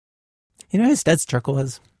You know who Studs Terkel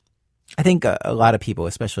was? I think a lot of people,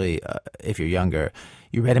 especially if you're younger,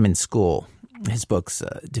 you read him in school. His books,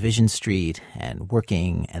 Division Street and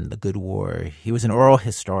Working and The Good War. He was an oral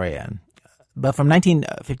historian. But from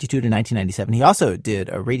 1952 to 1997, he also did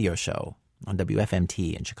a radio show on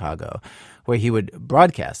WFMT in Chicago, where he would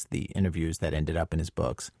broadcast the interviews that ended up in his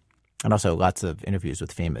books, and also lots of interviews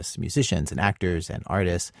with famous musicians and actors and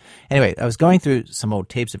artists. Anyway, I was going through some old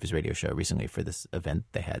tapes of his radio show recently for this event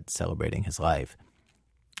they had celebrating his life,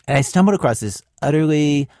 and I stumbled across this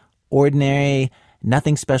utterly ordinary,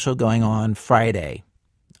 nothing special going on Friday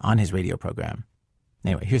on his radio program.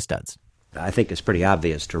 Anyway, here's Studs. I think it's pretty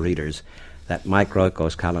obvious to readers that Mike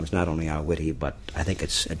Royko's columns not only are witty, but I think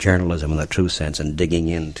it's journalism in the true sense and digging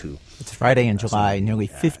into... It's Friday in July, nearly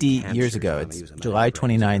 50 years ago. It's July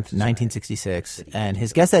 29th, 1966, and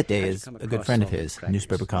his guest that day is a good friend of his,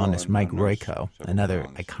 newspaper columnist Mike Royko, another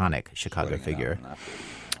iconic Chicago figure.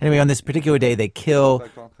 Anyway, on this particular day, they kill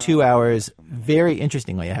 2 hours, very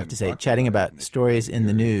interestingly, I have to say, chatting about stories in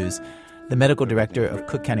the news. The medical director of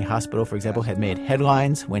Cook County Hospital, for example, had made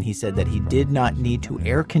headlines when he said that he did not need to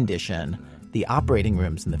air condition the operating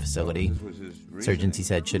rooms in the facility. Surgeons, he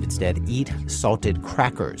said, should instead eat salted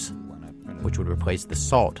crackers, which would replace the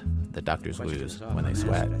salt that doctors lose when they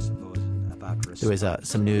sweat. There was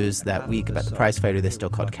some news that week about the prize fighter they still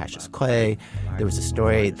called Cassius Clay. There was a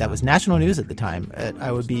story that was national news at the time.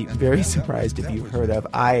 I would be very surprised if you've heard of.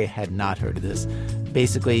 I had not heard of this.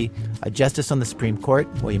 Basically, a justice on the Supreme Court,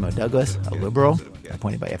 William O. Douglas, a liberal,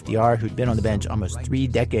 appointed by FDR, who'd been on the bench almost 3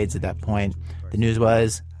 decades at that point. The news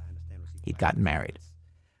was he'd gotten married.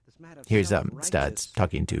 Here's Studs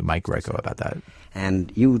talking to Mike Royko about that.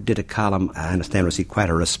 And you did a column, I understand, received quite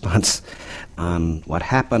a response on what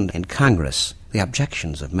happened in Congress, the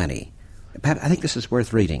objections of many. Pat, I think this is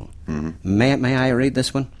worth reading. Mm-hmm. May I read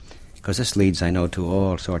this one? Because this leads, I know, to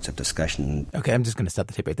all sorts of discussion. Okay, I'm just going to stop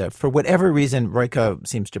the tape right there. For whatever reason, Royko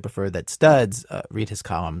seems to prefer that Studs read his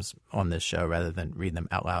columns on this show rather than read them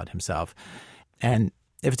out loud himself. And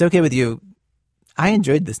if it's okay with you, I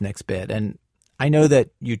enjoyed this next bit. And I know that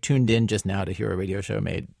you tuned in just now to hear a radio show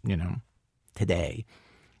made, today.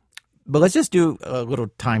 But let's just do a little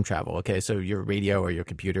time travel, okay? So your radio or your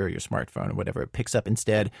computer or your smartphone or whatever, it picks up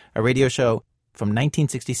instead a radio show from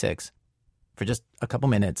 1966 for just a couple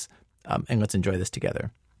minutes, and let's enjoy this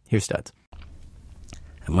together. Here's Studs.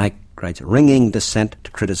 Mike writes, ringing dissent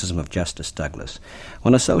to criticism of Justice Douglas.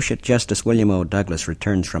 When Associate Justice William O. Douglas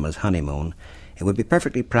returns from his honeymoon, it would be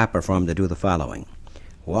perfectly proper for him to do the following.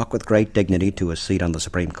 Walk with great dignity to his seat on the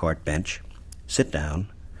Supreme Court bench, sit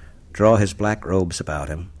down, draw his black robes about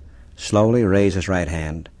him, slowly raise his right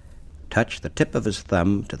hand, touch the tip of his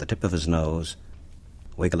thumb to the tip of his nose,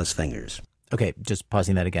 wiggle his fingers. Okay, just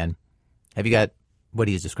pausing that again. Have you got what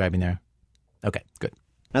he is describing there? Okay, good.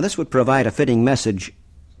 Now this would provide a fitting message,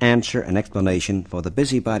 answer, and explanation for the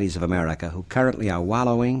busybodies of America who currently are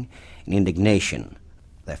wallowing in indignation,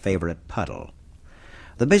 their favorite puddle.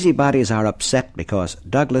 The busybodies are upset because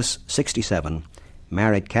Douglas, 67,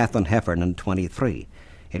 married Katharine Heffernan, 23.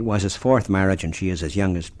 It was his 4th marriage, and she is his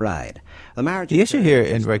youngest bride. The issue here,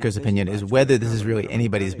 in Royko's opinion, is whether this is really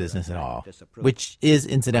anybody's business at all, which is,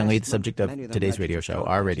 incidentally, the subject of today's radio show,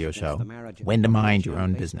 our radio show, When to Mind Your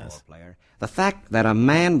Own Business. The fact that a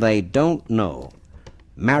man they don't know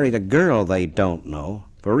married a girl they don't know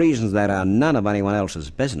for reasons that are none of anyone else's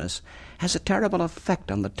business has a terrible effect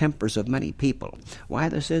on the tempers of many people. Why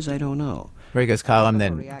this is, I don't know. Royko's column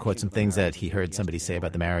then quotes some things that he heard somebody say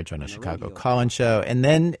about the marriage on a Chicago call-in show. And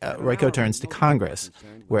then Royko turns to Congress,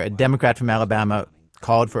 where a Democrat from Alabama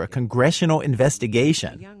called for a congressional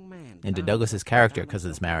investigation into Douglas's character because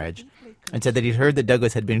of this marriage, and said that he'd heard that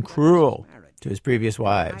Douglas had been cruel to his previous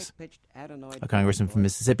wives. A congressman from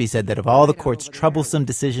Mississippi said that of all the court's troublesome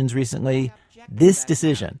decisions recently, this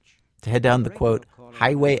decision to head down the, quote,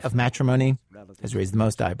 highway of matrimony has raised the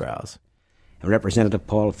most eyebrows. Representative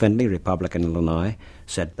Paul Findley, Republican, Illinois,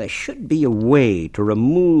 said there should be a way to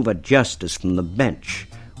remove a justice from the bench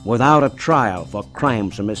without a trial for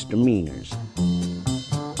crimes or misdemeanors.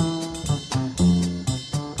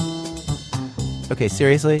 Okay,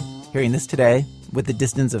 seriously? Hearing this today, with the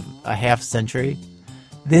distance of a half century,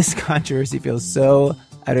 this controversy feels so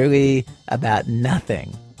utterly about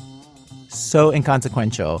nothing. So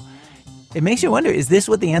inconsequential. It makes you wonder, is this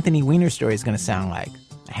what the Anthony Weiner story is going to sound like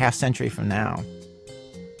a half century from now?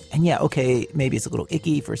 And yeah, okay, maybe it's a little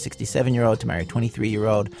icky for a 67-year-old to marry a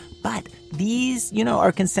 23-year-old, but these,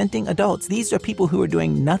 are consenting adults. These are people who are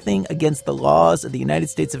doing nothing against the laws of the United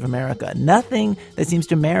States of America, nothing that seems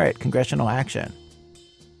to merit congressional action.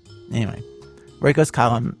 Anyway, Royko's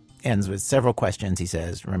column ends with several questions, he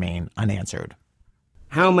says, remain unanswered.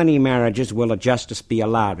 How many marriages will a justice be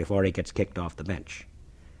allowed before he gets kicked off the bench?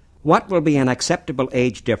 What will be an acceptable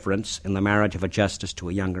age difference in the marriage of a justice to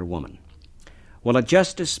a younger woman? Will a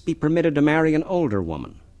justice be permitted to marry an older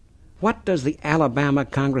woman? What does the Alabama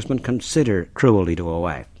congressman consider cruelty to a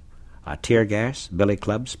wife? Are tear gas, billy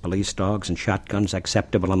clubs, police dogs, and shotguns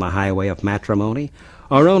acceptable on the highway of matrimony,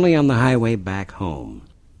 or only on the highway back home?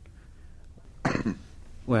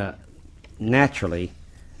 Well, naturally,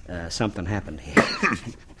 something happened here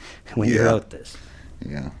when you wrote this.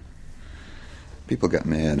 Yeah. People got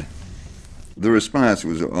mad. The response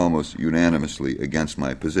was almost unanimously against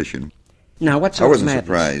my position. Now, what's I wasn't madness?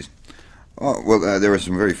 surprised. Oh, well, there were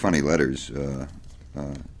some very funny letters.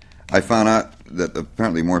 I found out that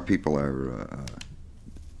apparently more people are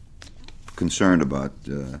concerned about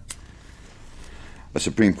a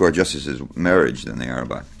Supreme Court justice's marriage than they are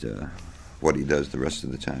about what he does the rest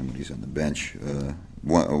of the time when he's on the bench.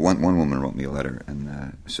 One woman wrote me a letter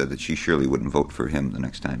and said that she surely wouldn't vote for him the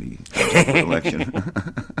next time he comes up for election.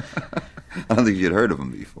 I don't think she had heard of him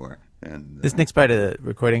before. And, this next part of the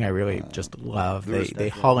recording I really just love. They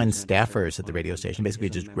haul in staffers at the radio station, basically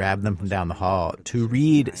just grab them from down the hall to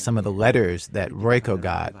read some of the letters that Royko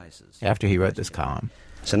got after he wrote this column.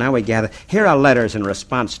 So now we gather. Here are letters in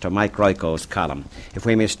response to Mike Royko's column, if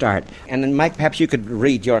we may start. And then, Mike, perhaps you could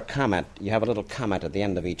read your comment. You have a little comment at the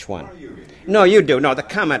end of each one. No, you do. No, the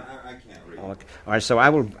comment. I can't read. Okay. All right, so I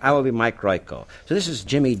will be Mike Royko. So this is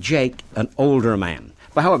Jimmy Jake, an older man.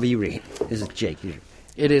 But however you read, this is Jake.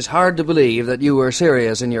 It is hard to believe that you were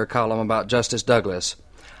serious in your column about Justice Douglas.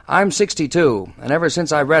 I'm 62, and ever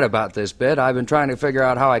since I read about this bit, I've been trying to figure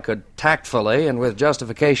out how I could tactfully and with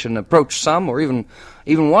justification approach some or even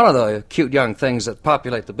one of the cute young things that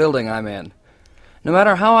populate the building I'm in. No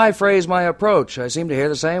matter how I phrase my approach, I seem to hear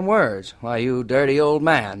the same words. Why, you dirty old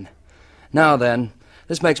man. Now then,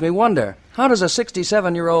 this makes me wonder, how does a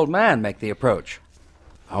 67-year-old man make the approach?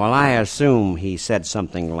 Well, I assume he said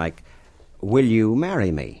something like, "Will you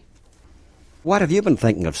marry me?" What have you been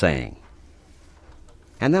thinking of saying?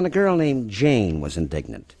 And then a girl named Jane was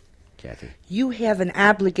indignant. Kathy? You have an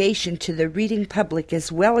obligation to the reading public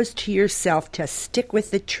as well as to yourself to stick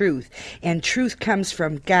with the truth. And truth comes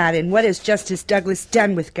from God. And what has Justice Douglas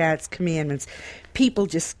done with God's commandments? People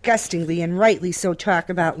disgustingly and rightly so talk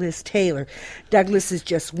about Liz Taylor. Douglas is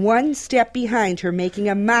just one step behind her, making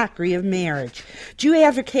a mockery of marriage. Do you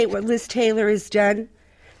advocate what Liz Taylor has done?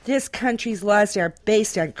 This country's laws are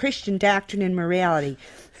based on Christian doctrine and morality.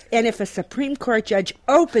 And if a Supreme Court judge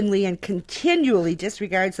openly and continually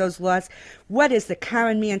disregards those laws, what is the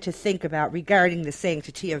common man to think about regarding the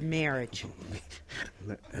sanctity of marriage?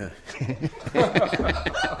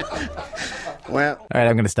 Well, all right,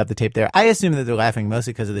 I'm going to stop the tape there. I assume that they're laughing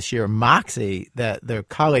mostly because of the sheer moxie that their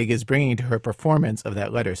colleague is bringing to her performance of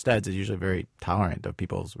that letter. Studs is usually very tolerant of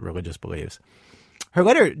people's religious beliefs. Her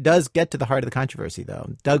letter does get to the heart of the controversy, though.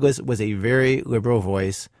 Douglas was a very liberal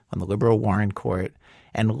voice on the liberal Warren Court,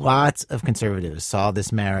 and lots of conservatives saw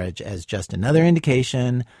this marriage as just another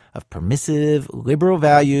indication of permissive liberal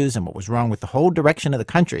values and what was wrong with the whole direction of the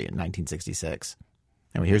country in 1966.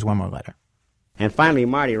 And here's one more letter. And finally,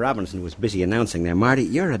 Marty Robinson was busy announcing there. Marty,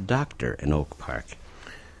 you're a doctor in Oak Park.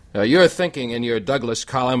 Your thinking in your Douglas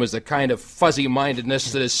column is the kind of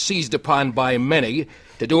fuzzy-mindedness that is seized upon by many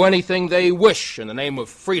to do anything they wish in the name of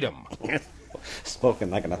freedom.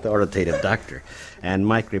 Spoken like an authoritative doctor. And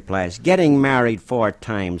Mike replies, getting married 4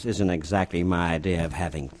 times isn't exactly my idea of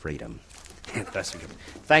having freedom.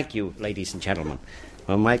 Thank you, ladies and gentlemen.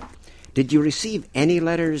 Well, Mike, did you receive any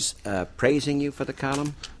letters praising you for the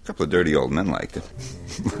column? A couple of dirty old men liked it.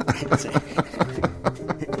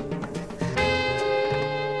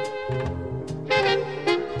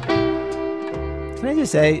 Can I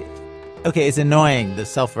just say, okay, it's annoying, the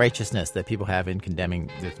self-righteousness that people have in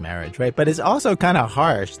condemning this marriage, right? But it's also kind of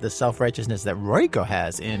harsh, the self-righteousness that Royko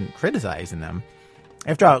has in criticizing them.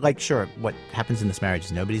 After all, like, sure, what happens in this marriage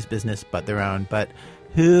is nobody's business but their own. But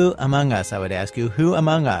who among us, I would ask you, who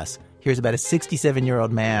among us hears about a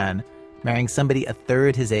 67-year-old man marrying somebody a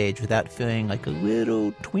third his age without feeling like a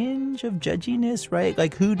little twinge of judginess, right?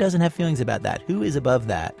 Like, who doesn't have feelings about that? Who is above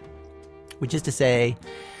that? Which is to say,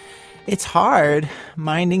 it's hard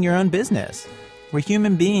minding your own business. We're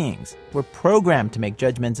human beings. We're programmed to make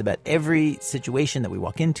judgments about every situation that we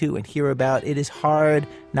walk into and hear about. It is hard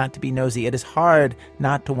not to be nosy. It is hard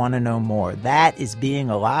not to want to know more. That is being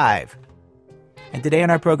alive. And today on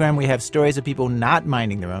our program, we have stories of people not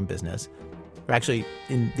minding their own business. Or actually,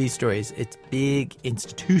 in these stories, it's big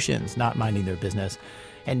institutions not minding their business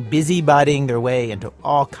and busybodying their way into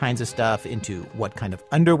all kinds of stuff, into what kind of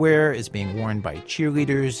underwear is being worn by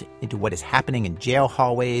cheerleaders, into what is happening in jail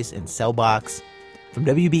hallways and cell blocks. From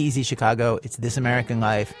WBEZ Chicago, it's This American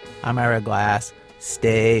Life. I'm Ira Glass.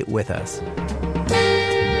 Stay with us.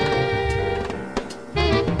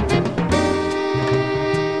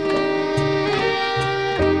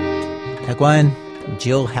 Act 1,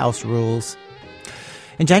 Jailhouse Rules.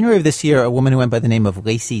 In January of this year, a woman who went by the name of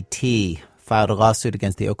Lacey T. filed a lawsuit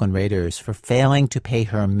against the Oakland Raiders for failing to pay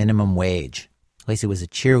her minimum wage. Lacey was a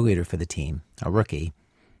cheerleader for the team, a rookie.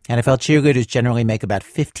 NFL cheerleaders generally make about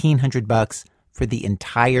 $1,500 for the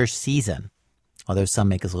entire season, although some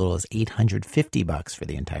make as little as $850 for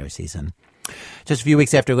the entire season. Just a few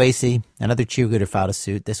weeks after Lacey, another cheerleader filed a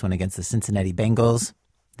suit, this one against the Cincinnati Bengals,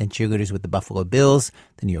 then cheerleaders with the Buffalo Bills,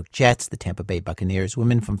 the New York Jets, the Tampa Bay Buccaneers.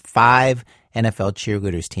 Women from 5 NFL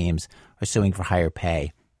cheerleaders teams are suing for higher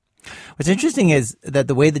pay. What's interesting is that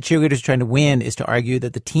the way the cheerleaders are trying to win is to argue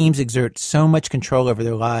that the teams exert so much control over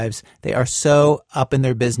their lives, they are so up in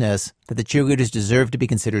their business, that the cheerleaders deserve to be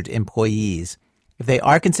considered employees. If they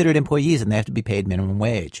are considered employees, then they have to be paid minimum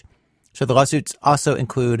wage. So the lawsuits also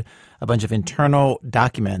include a bunch of internal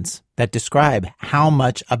documents that describe how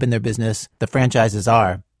much up in their business the franchises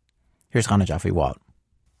are. Here's Hannah Joffrey-Walt.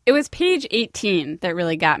 It was page 18 that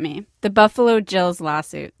really got me. The Buffalo Jills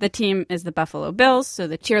lawsuit. The team is the Buffalo Bills, so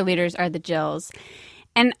the cheerleaders are the Jills.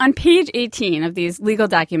 And on page 18 of these legal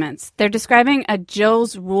documents, they're describing a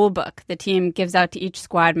Jills rule book the team gives out to each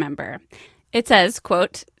squad member. It says,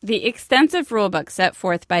 quote, "The extensive rule book set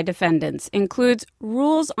forth by defendants includes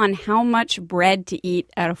rules on how much bread to eat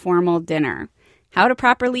at a formal dinner, how to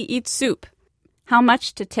properly eat soup, how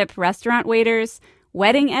much to tip restaurant waiters,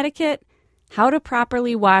 wedding etiquette, how to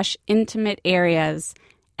properly wash intimate areas,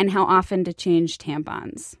 and how often to change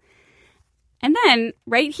tampons." And then,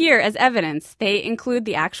 right here as evidence, they include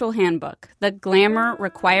the actual handbook, the glamour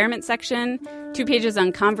requirement section, 2 pages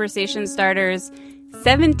on conversation starters,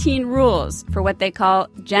 17 rules for what they call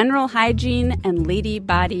general hygiene and lady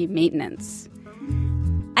body maintenance.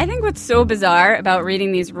 I think what's so bizarre about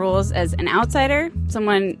reading these rules as an outsider,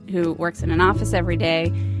 someone who works in an office every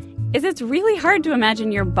day, is it's really hard to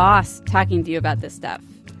imagine your boss talking to you about this stuff.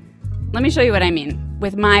 Let me show you what I mean.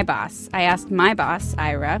 With my boss, I asked my boss,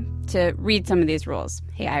 Ira, to read some of these rules.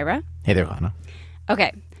 Hey, Ira. Hey there, Hannah.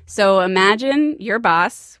 Okay, so imagine your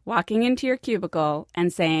boss walking into your cubicle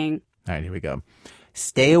and saying, all right, here we go.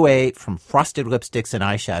 Stay away from frosted lipsticks and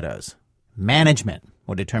eyeshadows. Management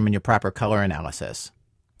will determine your proper color analysis.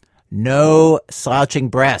 No slouching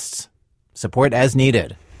breasts. Support as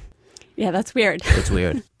needed. Yeah, that's weird. It's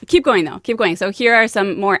weird. Keep going, though. Keep going. So here are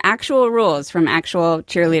some more actual rules from actual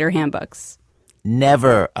cheerleader handbooks.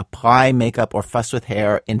 Never apply makeup or fuss with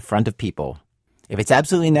hair in front of people. If it's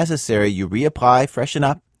absolutely necessary, you reapply, freshen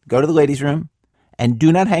up, go to the ladies' room, and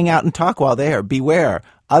do not hang out and talk while there. Beware.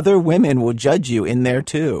 Other women will judge you in there,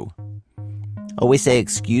 too. Always say,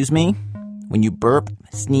 excuse me, when you burp,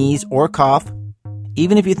 sneeze, or cough,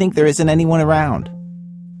 even if you think there isn't anyone around.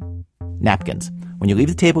 Napkins. When you leave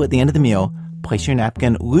the table at the end of the meal, place your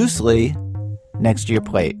napkin loosely next to your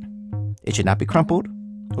plate. It should not be crumpled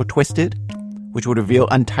or twisted, which would reveal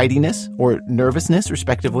untidiness or nervousness,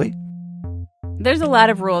 respectively. There's a lot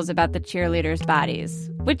of rules about the cheerleaders' bodies,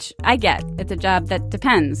 which I get. It's a job that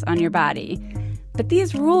depends on your body. But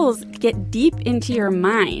these rules get deep into your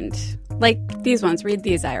mind. Like these ones. Read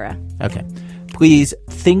these, Ira. Okay. Please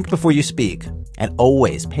think before you speak, and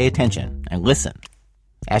always pay attention and listen.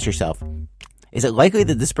 Ask yourself, is it likely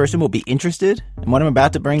that this person will be interested in what I'm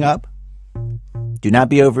about to bring up? Do not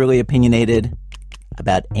be overly opinionated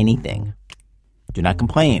about anything. Do not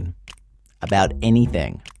complain about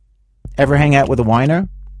anything. Ever hang out with a whiner?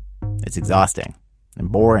 It's exhausting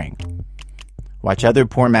and boring. Watch other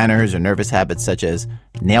poor manners or nervous habits such as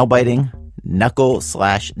nail biting,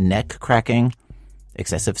 knuckle/neck cracking,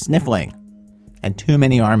 excessive sniffling, and too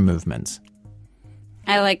many arm movements.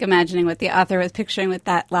 I like imagining what the author was picturing with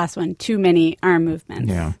that last one, too many arm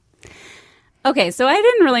movements. Yeah. Okay, so I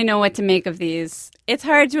didn't really know what to make of these. It's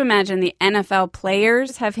hard to imagine the NFL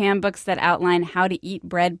players have handbooks that outline how to eat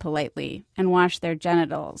bread politely and wash their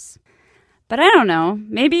genitals. But I don't know.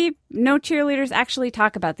 Maybe no cheerleaders actually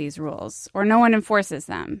talk about these rules, or no one enforces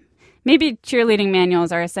them. Maybe cheerleading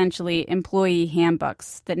manuals are essentially employee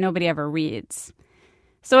handbooks that nobody ever reads.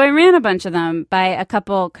 So I ran a bunch of them by a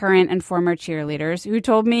couple current and former cheerleaders who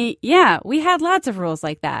told me, yeah, we had lots of rules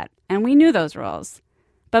like that, and we knew those rules.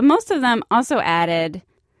 But most of them also added,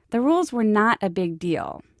 the rules were not a big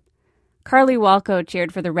deal. Carly Walco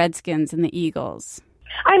cheered for the Redskins and the Eagles.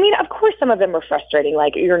 I mean, of course, some of them were frustrating,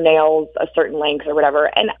 like your nails a certain length or whatever.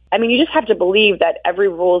 And I mean, you just have to believe that every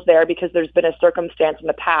rule is there because there's been a circumstance in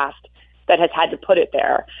the past that has had to put it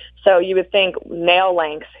there. So you would think nail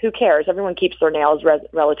lengths, who cares? Everyone keeps their nails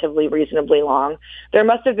relatively reasonably long. There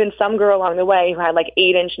must have been some girl along the way who had like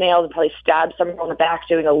 8-inch nails and probably stabbed someone on the back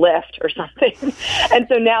doing a lift or something. And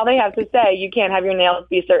so now they have to say you can't have your nails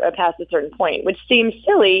be past a certain point, which seems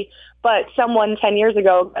silly, but someone 10 years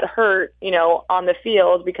ago got hurt, on the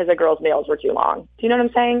field because a girl's nails were too long. Do you know what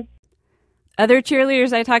I'm saying? Other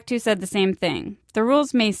cheerleaders I talked to said the same thing. The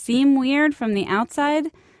rules may seem weird from the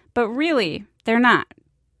outside, but really, they're not.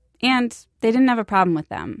 And they didn't have a problem with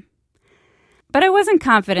them. But I wasn't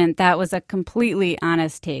confident that was a completely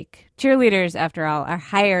honest take. Cheerleaders, after all, are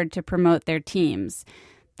hired to promote their teams.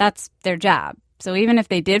 That's their job. So even if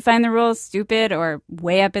they did find the rules stupid or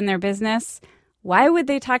way up in their business, why would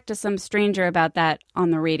they talk to some stranger about that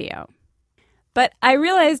on the radio? But I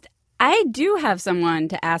realized I do have someone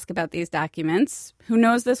to ask about these documents who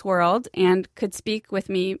knows this world and could speak with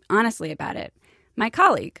me honestly about it. My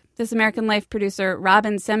colleague, This American Life producer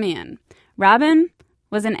Robin Semyon. Robin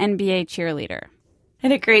was an NBA cheerleader. I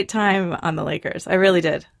had a great time on the Lakers. I really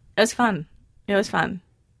did. It was fun.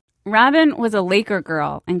 Robin was a Laker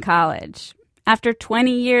girl in college. After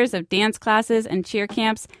 20 years of dance classes and cheer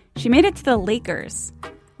camps, she made it to the Lakers,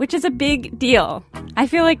 which is a big deal. I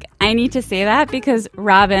feel like I need to say that because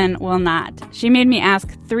Robin will not. She made me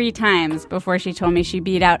ask 3 times before she told me she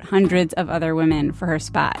beat out hundreds of other women for her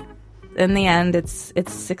spot. In the end, it's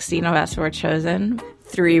 16 of us who were chosen.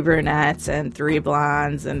 3 brunettes and 3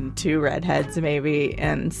 blondes and 2 redheads maybe.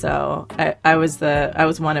 And so I was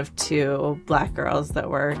one of 2 black girls that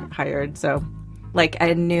were hired. So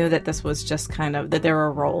I knew that this was just kind of that there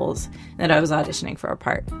were roles that I was auditioning for a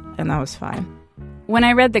part, and that was fine. When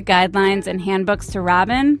I read the guidelines and handbooks to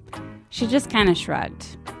Robin, she just kind of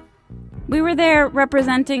shrugged. We were there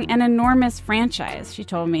representing an enormous franchise, she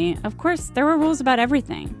told me. Of course, there were rules about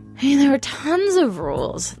everything. I mean, there were tons of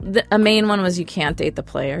rules. A main one was you can't date the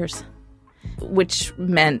players, which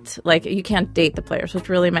meant, you can't date the players, which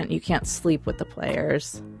really meant you can't sleep with the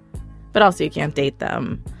players. But also you can't date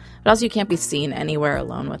them. But also you can't be seen anywhere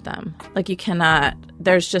alone with them. You cannot,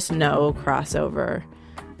 there's just no crossover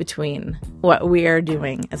between what we are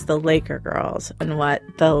doing as the Laker girls and what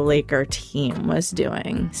the Laker team was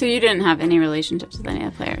doing. So you didn't have any relationships with any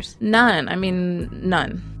of the players? None. I mean,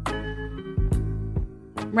 none.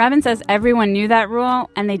 Robin says everyone knew that rule,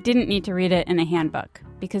 and they didn't need to read it in a handbook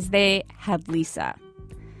because they had Lisa.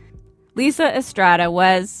 Lisa Estrada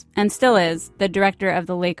was, and still is, the director of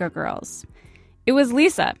the Laker girls. It was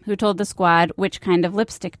Lisa who told the squad which kind of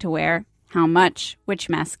lipstick to wear, how much, which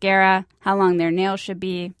mascara, how long their nails should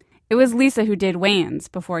be. It was Lisa who did weigh-ins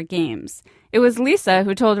before games. It was Lisa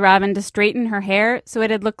who told Robin to straighten her hair so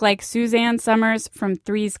it'd look like Suzanne Summers from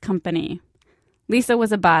Three's Company. Lisa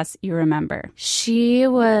was a boss, you remember. She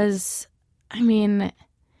was,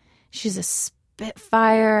 she's a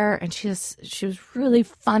spitfire, and she was really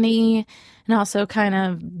funny and also kind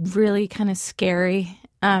of scary.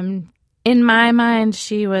 In my mind,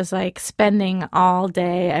 she was spending all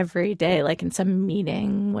day, every day, in some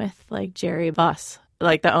meeting with Jerry Buss,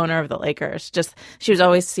 the owner of the Lakers. Just, she was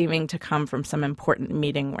always seeming to come from some important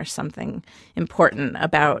meeting where something important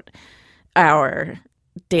about our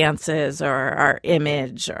dances or our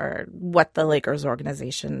image or what the Lakers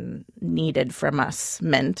organization needed from us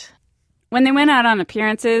meant. When they went out on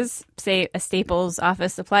appearances, say a Staples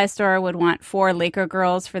office supply store would want 4 Laker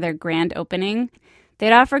girls for their grand opening,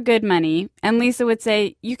 they'd offer good money, and Lisa would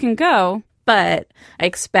say, you can go, but I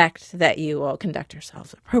expect that you will conduct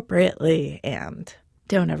yourselves appropriately and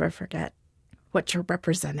don't ever forget what you're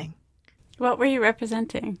representing. What were you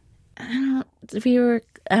representing? We were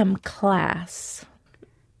class.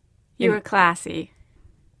 You were classy.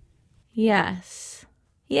 Yes.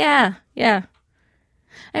 Yeah.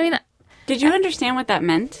 Did you understand what that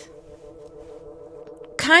meant?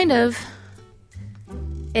 Kind of.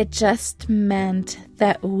 It just meant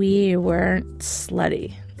that we weren't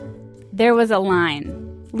slutty. There was a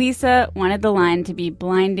line. Lisa wanted the line to be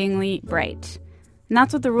blindingly bright. And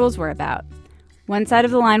that's what the rules were about. One side of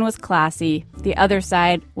the line was classy, the other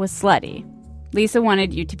side was slutty. Lisa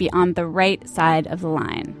wanted you to be on the right side of the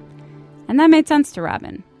line. And that made sense to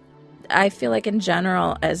Robin. I feel in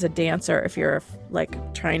general, as a dancer, if you're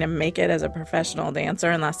trying to make it as a professional dancer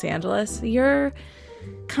in Los Angeles, you're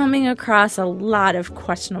coming across a lot of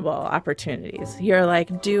questionable opportunities. You're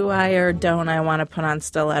do I or don't I want to put on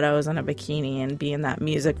stilettos and a bikini and be in that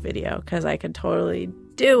music video? Because I could totally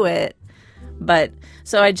do it. But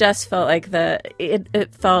so I just felt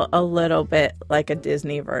it felt a little bit like a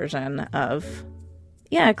Disney version of,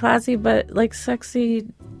 classy, but sexy,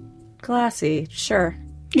 classy, sure.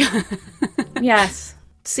 Yes.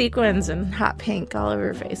 sequins and hot pink all over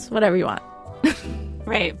your face, whatever you want.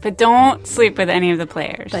 Right, but don't sleep with any of the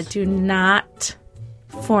players. But do not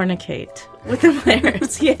fornicate with the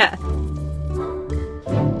players. Yeah.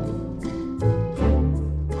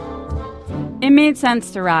 It made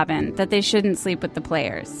sense to Robin that they shouldn't sleep with the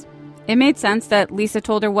players. It made sense that Lisa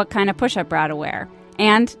told her what kind of push-up bra to wear,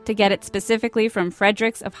 and to get it specifically from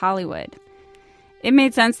Fredericks of Hollywood. It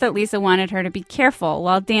made sense that Lisa wanted her to be careful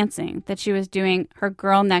while dancing, that she was doing her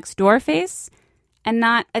girl next door face and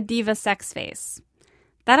not a diva sex face.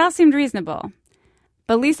 That all seemed reasonable.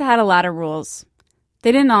 But Lisa had a lot of rules.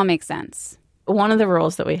 They didn't all make sense. One of the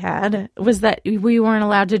rules that we had was that we weren't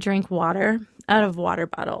allowed to drink water out of water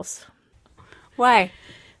bottles. Why?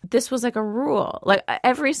 This was like a rule. Like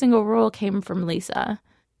every single rule came from Lisa.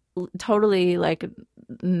 Totally like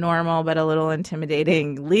normal, but a little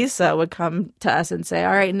intimidating. Lisa would come to us and say,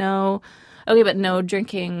 all right, no, okay, but no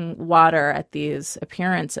drinking water at these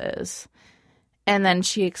appearances. And then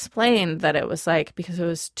she explained that it was like because it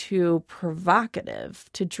was too provocative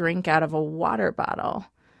to drink out of a water bottle.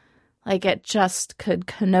 Like it just could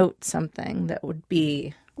connote something that would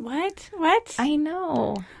be... What? I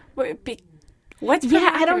know. What's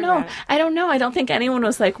I don't know. I don't know. I don't think anyone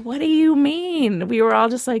was like, what do you mean? We were all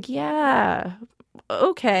just like, yeah,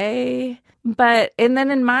 okay. But, and then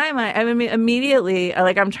in my mind, I mean, immediately,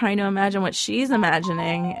 like, I'm trying to imagine what she's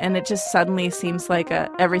imagining, and it just suddenly seems like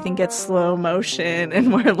everything gets slow motion,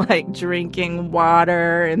 and we're, like, drinking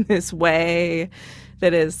water in this way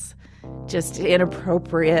that is just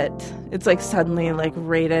inappropriate. It's, like, suddenly, like,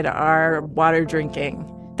 rated R water drinking.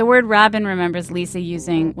 The word Robin remembers Lisa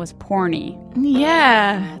using was porny.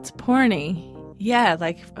 Yeah, it's porny. Yeah,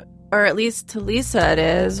 like... Or at least to Lisa it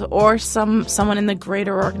is, or someone in the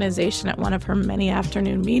greater organization at one of her many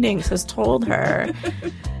afternoon meetings has told her,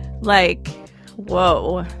 like,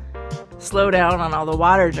 whoa, slow down on all the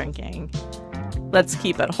water drinking. Let's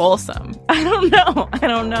keep it wholesome. I don't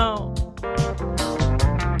know.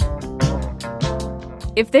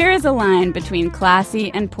 If there is a line between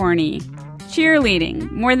classy and porny, cheerleading,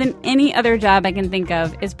 more than any other job I can think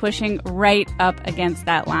of, is pushing right up against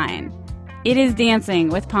that line. It is dancing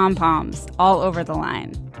with pom-poms all over the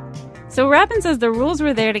line. So Robin says the rules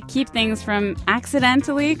were there to keep things from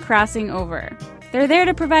accidentally crossing over. They're there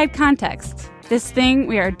to provide context. This thing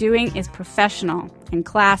we are doing is professional and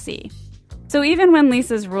classy. So even when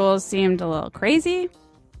Lisa's rules seemed a little crazy,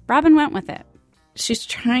 Robin went with it. She's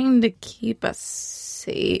trying to keep us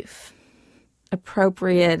safe,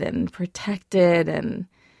 appropriate and protected and...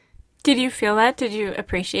 Did you feel that? Did you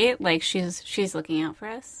appreciate, like, she's looking out for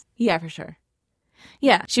us? Yeah, for sure.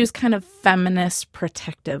 Yeah, she was kind of feminist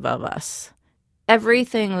protective of us.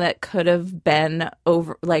 Everything that could have been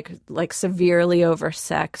over, like severely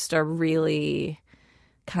oversexed or really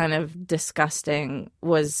kind of disgusting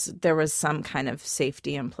there was some kind of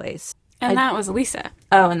safety in place. And that was Lisa.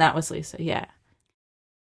 Oh, and that was Lisa, yeah.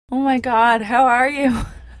 Oh my God, how are you?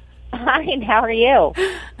 Fine, how are you?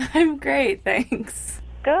 I'm great, thanks.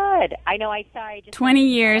 Good. I know I saw... 20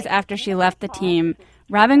 years after she left the team,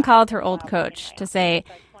 Robin called her old coach to say,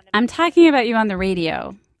 I'm talking about you on the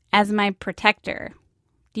radio as my protector.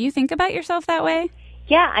 Do you think about yourself that way?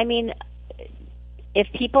 Yeah, I mean, if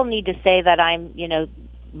people need to say that I'm,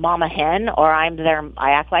 mama hen or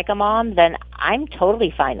I act like a mom, then I'm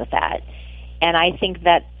totally fine with that. And I think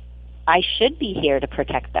that I should be here to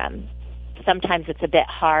protect them. Sometimes it's a bit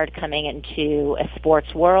hard coming into a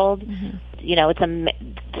sports world. Mm-hmm.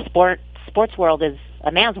 Sports world is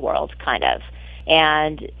a man's world, kind of.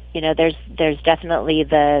 And, there's definitely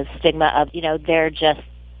the stigma of,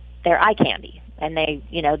 they're eye candy. And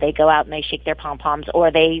they go out and they shake their pom-poms or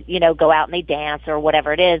they, go out and they dance or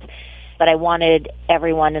whatever it is. But I wanted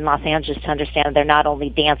everyone in Los Angeles to understand they're not only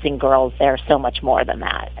dancing girls, they're so much more than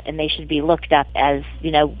that. And they should be looked up as,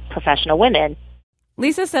 professional women.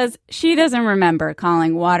 Lisa says she doesn't remember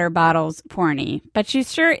calling water bottles porny, but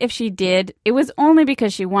she's sure if she did, it was only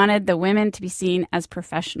because she wanted the women to be seen as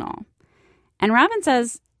professional. And Robin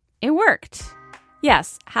says it worked.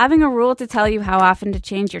 Yes, having a rule to tell you how often to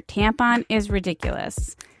change your tampon is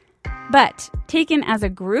ridiculous. But taken as a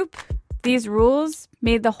group, these rules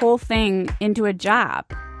made the whole thing into a job.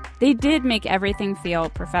 They did make everything feel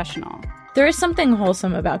professional. There is something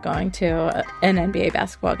wholesome about going to an NBA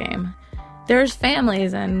basketball game. There's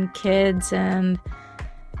families and kids and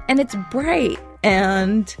it's bright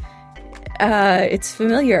and it's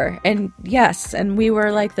familiar. And yes, and we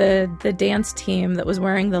were like the dance team that was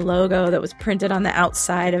wearing the logo that was printed on the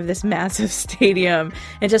outside of this massive stadium.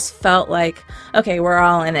 It just felt like, okay, we're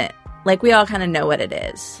all in it. Like we all kind of know what it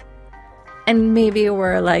is. And maybe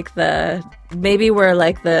we're like the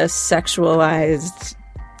sexualized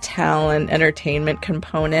talent, entertainment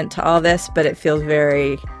component to all this, but it feels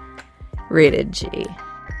very rated G.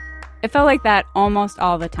 It felt like that almost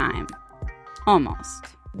all the time. Almost.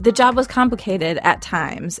 The job was complicated at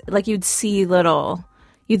times. Like you'd see it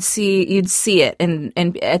in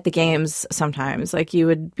at the games sometimes. Like you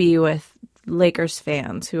would be with Lakers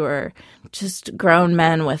fans who are just grown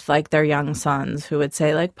men with like their young sons who would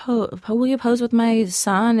say like, will you pose with my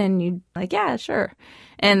son? And you'd like, yeah, sure.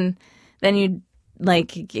 And then you'd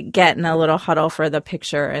like get in a little huddle for the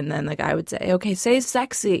picture, and then the guy would say, okay, say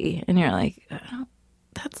sexy. And you're like, oh,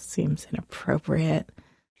 that seems inappropriate.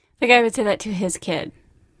 The guy would say that to his kid.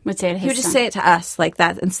 Would say it to his He would just son. say it to us like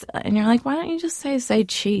that. And you're like, why don't you just say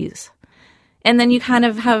cheese? And then you kind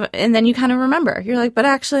of remember. You're like, but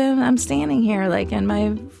actually I'm standing here like in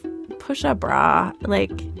my push-up bra,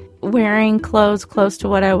 like wearing clothes close to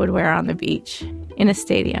what I would wear on the beach in a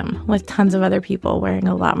stadium with tons of other people wearing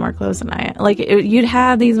a lot more clothes than I am. Like you'd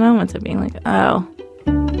have these moments of being like, oh.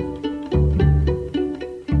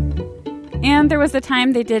 And there was the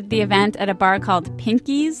time they did the event at a bar called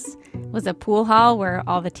Pinky's. It was a pool hall where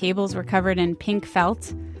all the tables were covered in pink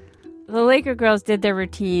felt. The Laker girls did their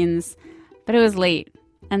routines, but it was late,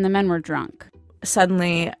 and the men were drunk.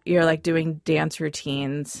 Suddenly, you're like doing dance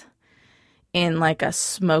routines in like a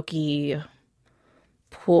smoky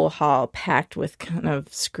pool hall packed with kind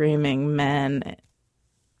of screaming men,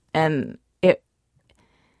 and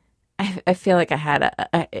I feel like I had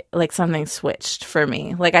like something switched for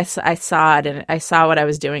me. Like I saw it, and I saw what I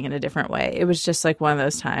was doing in a different way. It was just like one of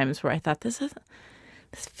those times where I thought this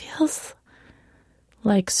feels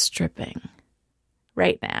like stripping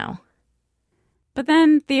right now. But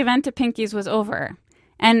then the event at Pinky's was over,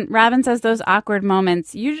 and Robin says those awkward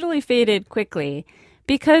moments usually faded quickly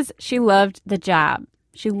because she loved the job.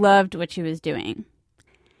 She loved what she was doing.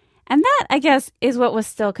 And that, I guess, is what was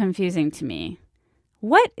still confusing to me.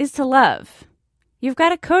 What is to love? You've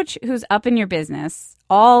got a coach who's up in your business,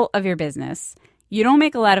 all of your business. You don't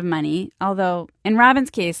make a lot of money, although in Robin's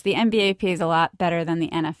case, the NBA pays a lot better than the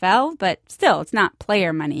NFL, but still, it's not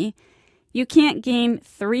player money. You can't gain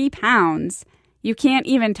 3 pounds. You can't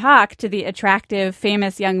even talk to the attractive,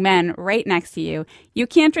 famous young men right next to you. You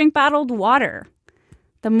can't drink bottled water.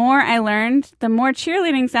 The more I learned, the more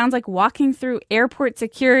cheerleading sounds like walking through airport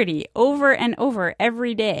security over and over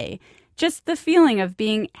every day. Just the feeling of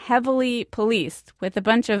being heavily policed with a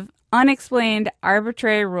bunch of unexplained,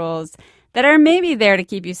 arbitrary rules that are maybe there to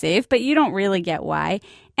keep you safe, but you don't really get why.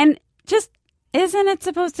 And just, isn't it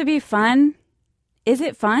supposed to be fun? Is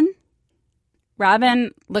it fun?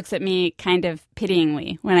 Robin looks at me kind of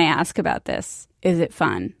pityingly when I ask about this. Is it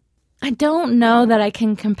fun? I don't know that I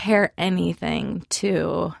can compare anything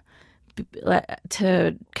to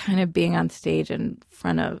kind of being on stage in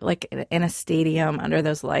front of, like, in a stadium under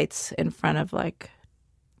those lights in front of, like,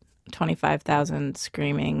 25,000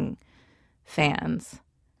 screaming fans.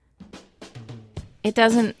 It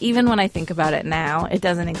doesn't, even when I think about it now, it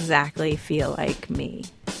doesn't exactly feel like me.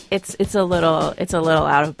 It's a little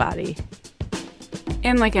out of body.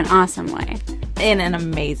 In, like, an awesome way. In an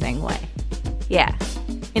amazing way. Yeah,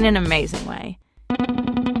 in an amazing way.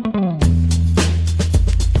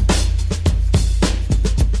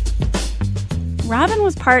 Robin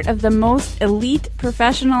was part of the most elite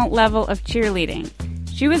professional level of cheerleading.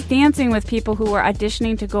 She was dancing with people who were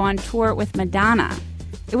auditioning to go on tour with Madonna.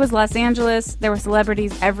 It was Los Angeles. There were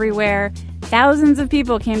celebrities everywhere. Thousands of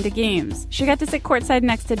people came to games. She got to sit courtside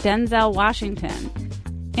next to Denzel Washington.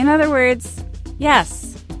 In other words,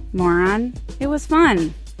 yes, moron, it was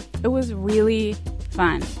fun. It was really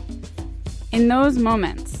fun. In those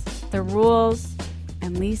moments, the rules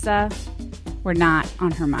and Lisa were not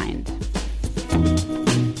on her mind.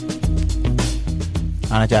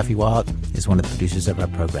 Anna Jaffe-Walt is one of the producers of our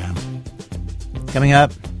program. Coming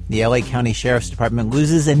up, the LA County Sheriff's Department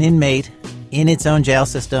loses an inmate in its own jail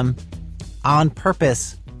system on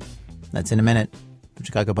purpose. That's in a minute from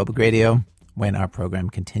Chicago Public Radio when our program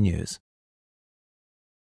continues.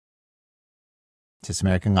 This is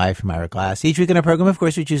American Life from Ira Glass. Each week in our program, of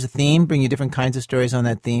course, we choose a theme, bring you different kinds of stories on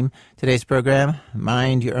that theme. Today's program,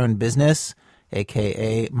 Mind Your Own Business,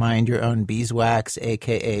 a.k.a. Mind Your Own Beeswax,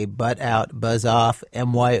 a.k.a. Butt Out, Buzz Off,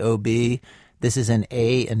 MYOB. This is an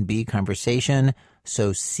A and B conversation,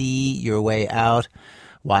 so see your way out.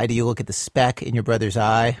 Why do you look at the speck in your brother's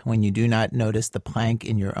eye when you do not notice the plank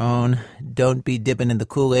in your own? Don't be dipping in the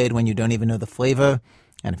Kool-Aid when you don't even know the flavor.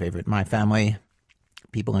 And a favorite in my family,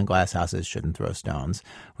 people in glass houses shouldn't throw stones.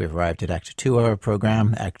 We've arrived at Act 2 of our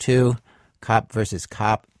program. Act 2, Cop versus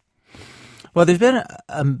Cop. Well, there's been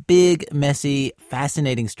a big, messy,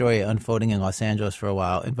 fascinating story unfolding in Los Angeles for a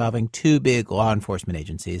while involving two big law enforcement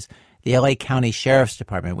agencies, the LA County Sheriff's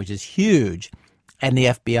Department, which is huge, and the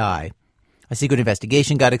FBI. A secret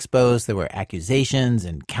investigation got exposed. There were accusations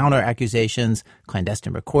and counter-accusations,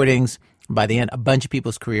 clandestine recordings. By the end, a bunch of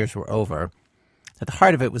people's careers were over. At the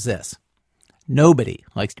heart of it was this. Nobody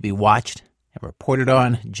likes to be watched and reported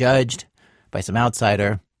on, judged by some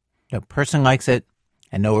outsider. No person likes it,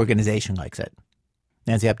 and no organization likes it.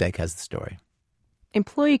 Nancy Updike has the story.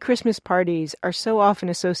 Employee Christmas parties are so often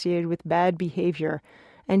associated with bad behavior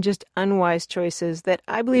and just unwise choices that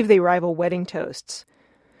I believe they rival wedding toasts.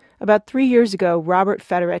 About 3 years ago, Robert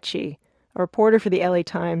Federecci, a reporter for the LA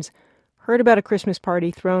Times, heard about a Christmas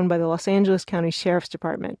party thrown by the Los Angeles County Sheriff's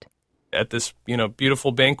Department. At this,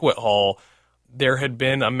 beautiful banquet hall, there had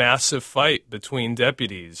been a massive fight between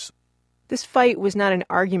deputies. This fight was not an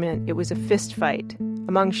argument, it was a fist fight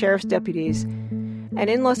among sheriff's deputies. And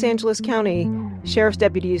in Los Angeles County, sheriff's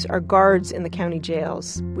deputies are guards in the county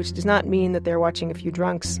jails, which does not mean that they're watching a few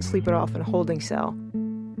drunks sleep it off in a holding cell.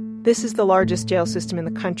 This is the largest jail system in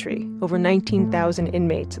the country, over 19,000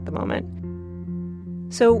 inmates at the moment.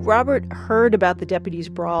 So Robert heard about the deputies'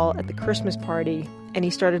 brawl at the Christmas party, and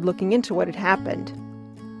he started looking into what had happened.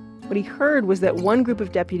 What he heard was that one group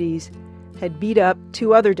of deputies had beat up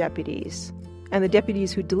two other deputies, and the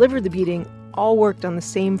deputies who delivered the beating all worked on the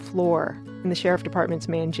same floor in the sheriff department's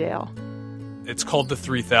main jail. It's called the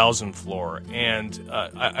 3000 floor, and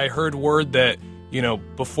I heard word that,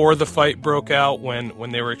 before the fight broke out,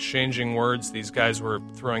 when they were exchanging words, these guys were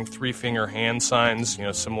throwing three-finger hand signs,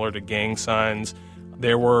 similar to gang signs.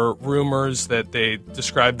 There were rumors that they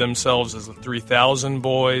described themselves as the 3000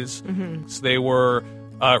 boys. Mm-hmm. So they were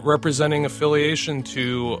representing affiliation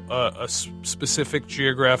to a specific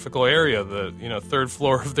geographical area, the third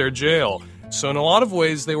floor of their jail. So in a lot of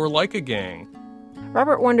ways, they were like a gang.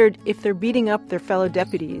 Robert wondered if they're beating up their fellow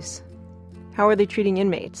deputies, how are they treating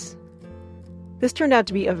inmates? This turned out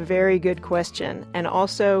to be a very good question, and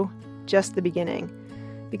also just the beginning.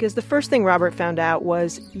 Because the first thing Robert found out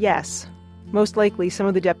was, yes, most likely some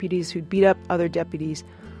of the deputies who'd beat up other deputies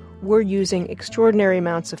were using extraordinary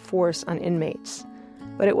amounts of force on inmates.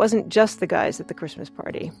 But it wasn't just the guys at the Christmas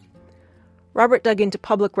party. Robert dug into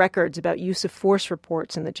public records about use of force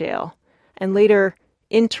reports in the jail, and later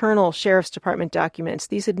internal sheriff's department documents,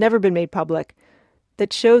 these had never been made public,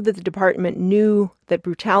 that showed that the department knew that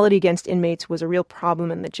brutality against inmates was a real problem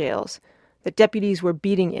in the jails, that deputies were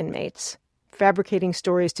beating inmates, fabricating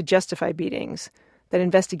stories to justify beatings, that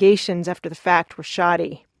investigations after the fact were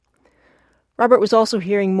shoddy. Robert was also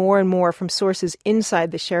hearing more and more from sources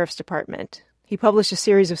inside the sheriff's department. He published a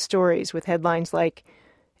series of stories with headlines like,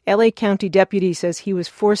 LA County deputy says he was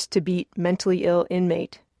forced to beat mentally ill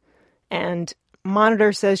inmate, and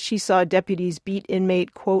Monitor says she saw deputies beat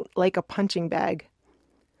inmate, quote, like a punching bag.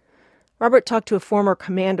 Robert talked to a former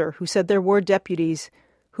commander who said there were deputies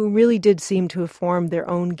who really did seem to have formed their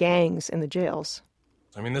own gangs in the jails.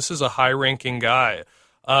 I mean, this is a high-ranking guy.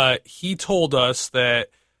 He told us that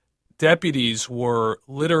deputies were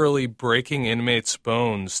literally breaking inmates'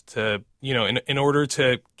 bones to, in order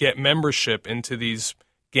to get membership into these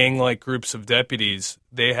gang-like groups of deputies,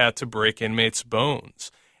 they had to break inmates'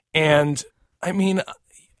 bones. And, I mean,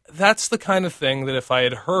 that's the kind of thing that if I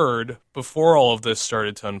had heard before all of this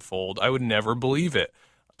started to unfold, I would never believe it.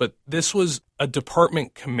 But this was a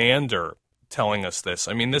department commander telling us this.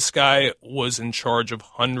 I mean, this guy was in charge of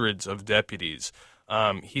hundreds of deputies.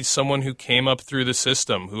 He's someone who came up through the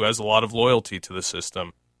system, who has a lot of loyalty to the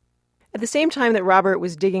system. At the same time that Robert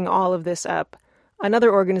was digging all of this up,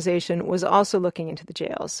 another organization was also looking into the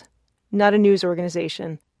jails. Not a news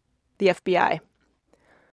organization, the FBI.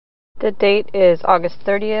 The date is August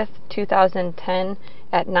 30th, 2010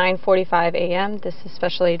 at 9:45 a.m. This is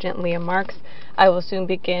Special Agent Leah Marks. I will soon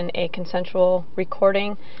begin a consensual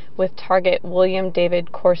recording with target William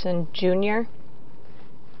David Corson Jr.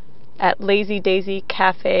 at Lazy Daisy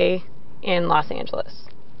Cafe in Los Angeles.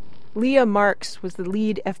 Leah Marks was the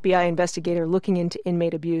lead FBI investigator looking into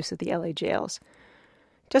inmate abuse at the LA jails.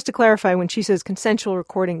 Just to clarify, when she says consensual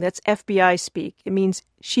recording, that's FBI speak. It means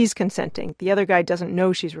she's consenting. The other guy doesn't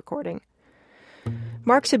know she's recording.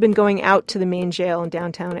 Marks had been going out to the main jail in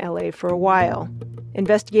downtown LA for a while,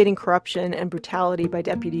 investigating corruption and brutality by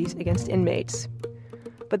deputies against inmates.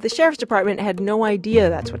 But the sheriff's department had no idea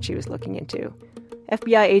that's what she was looking into.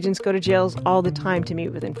 FBI agents go to jails all the time to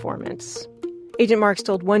meet with informants. Agent Marks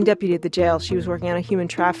told one deputy at the jail she was working on a human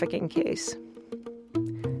trafficking case.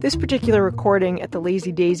 This particular recording at the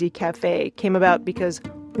Lazy Daisy Cafe came about because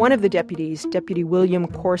one of the deputies, Deputy William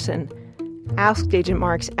Corson, asked Agent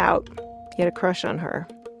Marks out. He had a crush on her.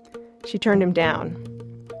 She turned him down.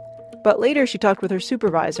 But later she talked with her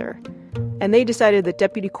supervisor, and they decided that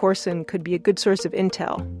Deputy Corson could be a good source of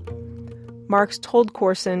intel. Marks told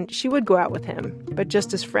Corson she would go out with him, but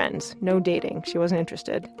just as friends, no dating. She wasn't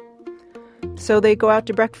interested. So they go out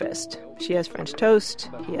to breakfast. She has French toast,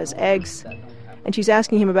 he has eggs, and she's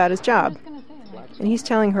asking him about his job. And he's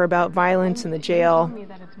telling her about violence in the jail,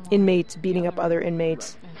 inmates beating up other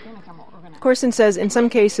inmates. Corson says in some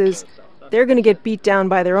cases, they're going to get beat down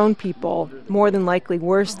by their own people, more than likely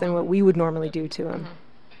worse than what we would normally do to them,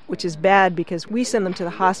 which is bad because we send them to the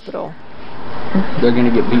hospital. They're going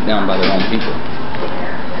to get beat down by their own people,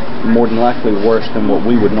 more than likely worse than what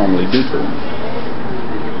we would normally do to them,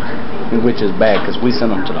 which is bad because we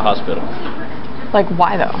send them to the hospital. Like,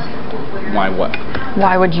 why though? Why what?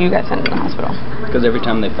 Why would you guys send them to the hospital? Because every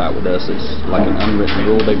time they fight with us, it's like an unwritten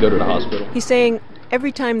rule. They go to the hospital. He's saying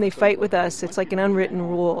every time they fight with us, it's like an unwritten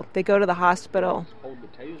rule. They go to the hospital.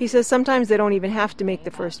 He says sometimes they don't even have to make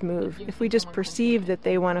the first move. If we just perceive that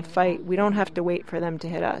they want to fight, we don't have to wait for them to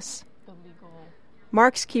hit us.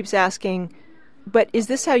 Marks keeps asking, but is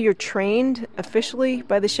this how you're trained officially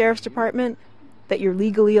by the sheriff's department? That you're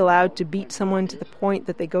legally allowed to beat someone to the point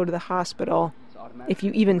that they go to the hospital if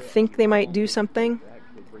you even think they might do something?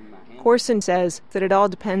 Corson says that it all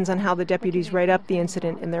depends on how the deputies write up the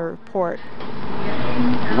incident in their report.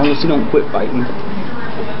 As long as you don't quit fighting,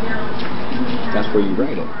 that's where you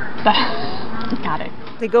write it. Got it.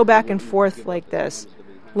 They go back and forth like this,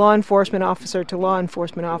 law enforcement officer to law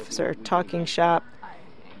enforcement officer, talking shop.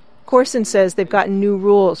 Corson says they've gotten new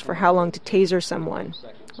rules for how long to taser someone.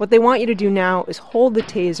 What they want you to do now is hold the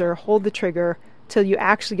taser, hold the trigger, till you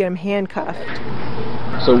actually get them handcuffed.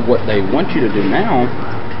 So what they want you to do now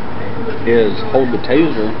is hold the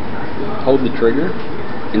taser, hold the trigger,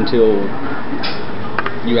 until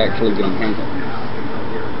you actually get them handcuffed.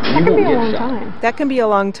 That can be a long time. That can be a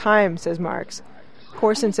long time, says Marks.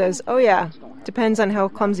 Corson says, oh yeah, depends on how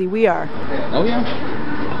clumsy we are. Oh yeah,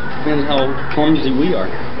 depends how clumsy we are.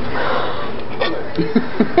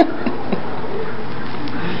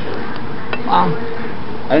 Wow.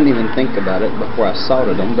 I didn't even think about it before I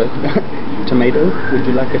salted them, but tomato? Would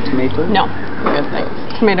you like a tomato? No.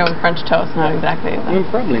 Tomato and French toast, not exactly. Well,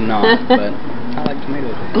 probably not, but I like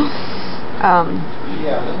tomatoes.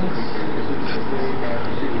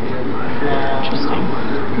 Interesting.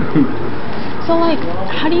 So,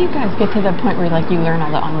 how do you guys get to the point where, you learn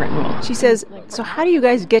all the unwritten rules? She says, so how do you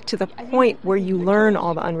guys get to the point where you learn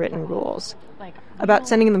all the unwritten rules? About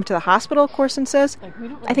sending them to the hospital, Corson says?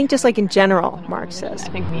 I think just in general, Mark says. I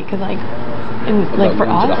think because for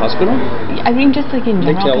us? To the hospital? I mean, just in general.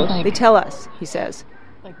 They tell us? They tell us, he says.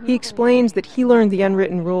 He explains that he learned the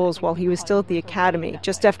unwritten rules while he was still at the academy,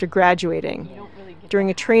 just after graduating,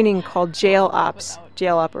 during a training called jail ops,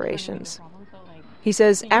 jail operations. He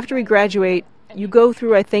says, after we graduate, you go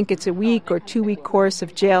through, I think it's a week or 2-week course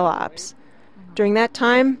of jail ops. During that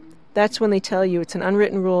time, that's when they tell you it's an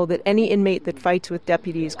unwritten rule that any inmate that fights with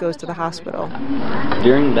deputies goes to the hospital.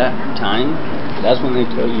 During that time, that's when they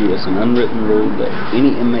tell you it's an unwritten rule that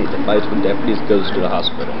any inmate that fights with deputies goes to the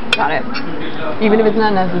hospital. Got it. Even if it's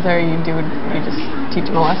not necessary, you just teach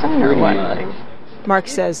them a lesson, or what? Mark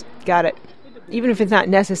says, got it. Even if it's not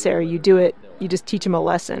necessary, you do it, you just teach them a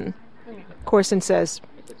lesson. Corson says,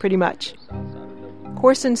 pretty much.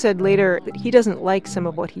 Corson said later that he doesn't like some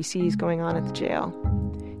of what he sees going on at the jail.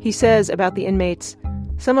 He says about the inmates,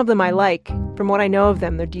 some of them I like. From what I know of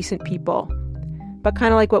them, they're decent people. But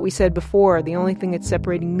kind of like what we said before, the only thing that's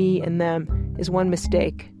separating me and them is one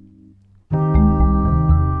mistake.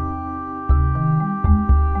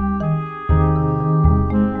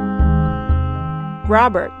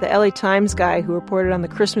 Robert, the LA Times guy who reported on the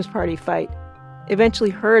Christmas party fight, eventually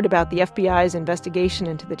heard about the FBI's investigation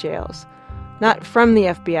into the jails. Not from the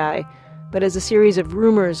FBI, but as a series of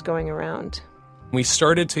rumors going around. We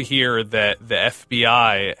started to hear that the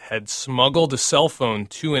FBI had smuggled a cell phone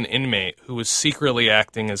to an inmate who was secretly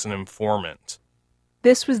acting as an informant.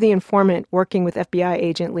 This was the informant working with FBI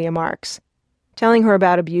agent Leah Marks, telling her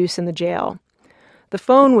about abuse in the jail. The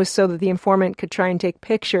phone was so that the informant could try and take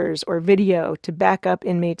pictures or video to back up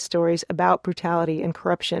inmate stories about brutality and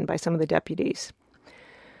corruption by some of the deputies.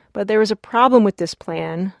 But there was a problem with this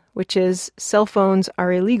plan, which is cell phones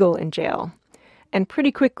are illegal in jail. And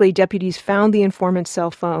pretty quickly, deputies found the informant's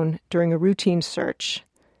cell phone during a routine search.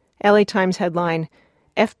 LA Times headline,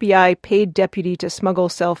 FBI paid deputy to smuggle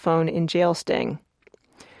cell phone in jail sting.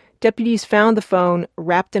 Deputies found the phone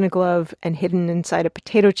wrapped in a glove and hidden inside a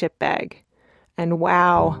potato chip bag. And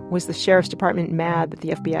wow, was the sheriff's department mad that the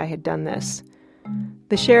FBI had done this.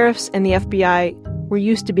 The sheriffs and the FBI were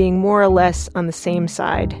used to being more or less on the same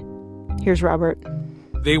side. Here's Robert.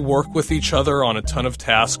 They work with each other on a ton of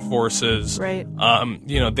task forces. Right.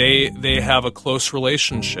 They have a close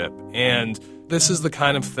relationship, and this is the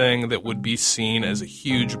kind of thing that would be seen as a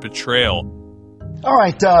huge betrayal. All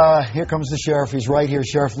right, here comes the sheriff. He's right here.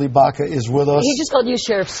 Sheriff Lee Baca is with us. He just called you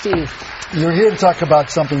Sheriff Steve. You're here to talk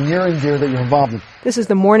about something near and dear that you're involved in. This is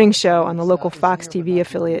the morning show on the local Fox TV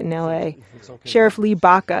affiliate in L.A. Sheriff Lee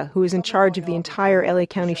Baca, who is in charge of the entire L.A.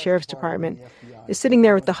 County Sheriff's Department, is sitting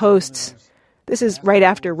there with the hosts. This is right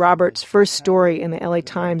after Robert's first story in the L.A.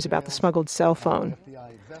 Times about the smuggled cell phone.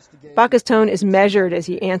 Baca's tone is measured as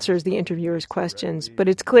he answers the interviewer's questions, but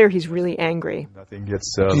it's clear he's really angry. Nothing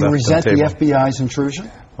gets Do you resent the FBI's intrusion?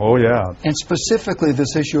 Oh, yeah. And specifically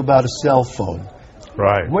this issue about a cell phone.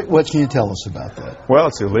 Right. What can you tell us about that? Well,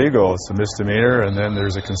 it's illegal. It's a misdemeanor, and then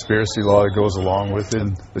there's a conspiracy law that goes along with it.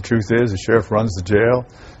 And the truth is, the sheriff runs the jail,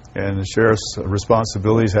 and the sheriff's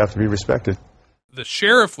responsibilities have to be respected. The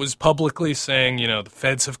sheriff was publicly saying, the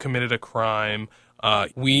feds have committed a crime.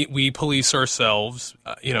 We police ourselves.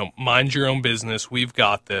 Mind your own business. We've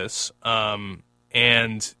got this.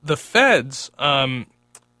 And the feds,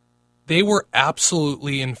 they were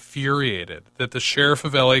absolutely infuriated that the sheriff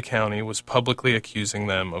of L.A. County was publicly accusing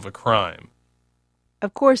them of a crime.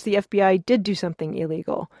 Of course, the FBI did do something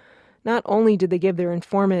illegal. Not only did they give their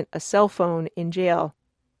informant a cell phone in jail,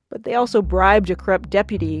 but they also bribed a corrupt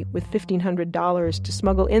deputy with $1,500 to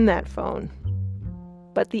smuggle in that phone.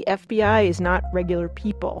 But the FBI is not regular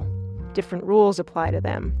people. Different rules apply to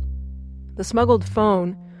them. The smuggled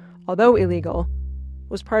phone, although illegal,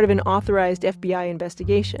 was part of an authorized FBI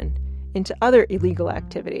investigation into other illegal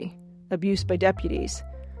activity, abuse by deputies.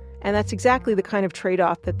 And that's exactly the kind of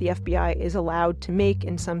trade-off that the FBI is allowed to make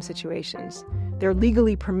in some situations. They're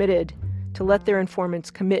legally permitted to let their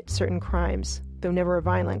informants commit certain crimes, though never a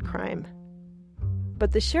violent crime.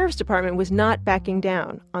 But the sheriff's department was not backing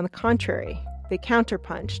down. On the contrary, they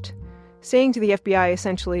counterpunched, saying to the FBI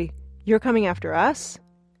essentially, "You're coming after us?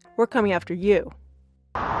 We're coming after you."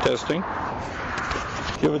 Testing.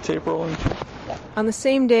 Do you have a tape rolling? On the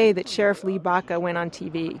same day that Sheriff Lee Baca went on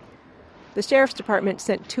TV, the sheriff's department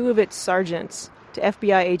sent 2 of its sergeants to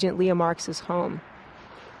FBI agent Leah Marks' home.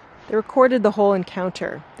 They recorded the whole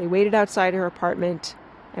encounter. They waited outside her apartment,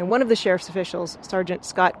 and one of the sheriff's officials, Sergeant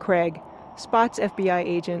Scott Craig, spots FBI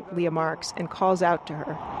agent Leah Marks and calls out to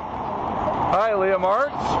her. Hi, Leah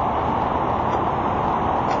Marks.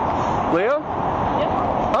 Leah? Yes.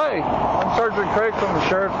 Hi, I'm Sergeant Craig from the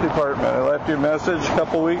Sheriff's Department. I left you a message a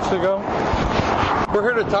couple weeks ago. We're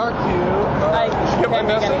here to talk to you. Did you get my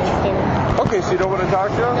message? Okay, so you don't want to talk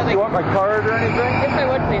to us? Do you want my card or anything? Yes, I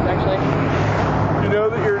would, please, actually. You know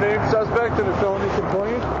that you're a named suspect in a felony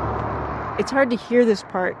complaint? It's hard to hear this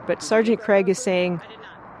part, but Sergeant Craig is saying,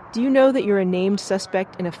 "Do you know that you're a named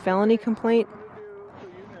suspect in a felony complaint?"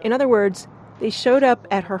 In other words, they showed up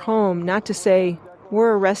at her home not to say,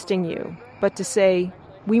 "We're arresting you," but to say,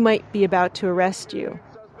 "We might be about to arrest you."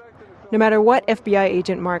 No matter what FBI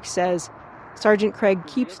agent Mark says, Sergeant Craig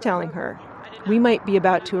keeps telling her, "We might be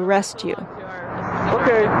about to arrest you."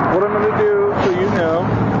 Okay, what I'm going to do, so you know,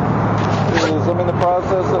 is I'm in the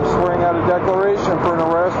process of swearing out a declaration for an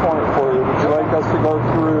arrest warrant for you. Would you like us to go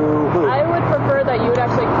through who? I would prefer that you would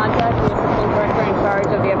actually contact the assistant director in charge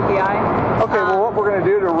of the FBI. Okay, well, what we're going to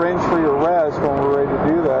do to arrange for your arrest when we're ready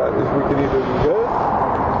to do that is we can either do this.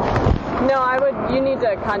 No, you need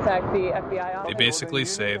to contact the FBI office. They basically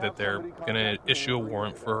say that they're going to issue a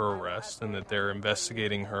warrant for her arrest and that they're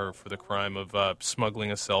investigating her for the crime of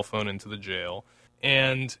smuggling a cell phone into the jail.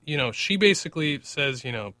 And, she basically says,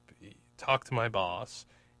 talk to my boss.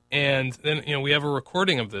 And then, we have a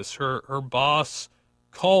recording of this. Her boss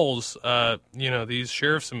calls, these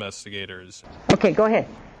sheriff's investigators. Okay, go ahead.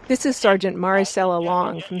 This is Sergeant Maricela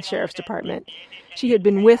Long from the Sheriff's Department. She had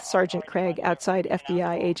been with Sergeant Craig outside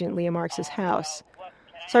FBI agent Leah Marks' house.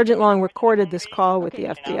 Sergeant Long recorded this call with the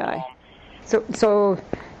FBI. So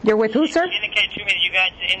you're with who, sir? Indicate to me that you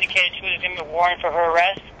guys indicated to us in the warrant for her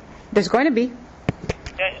arrest. There's going to be.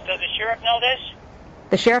 Does the sheriff know this?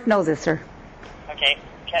 The sheriff knows this, sir. Okay.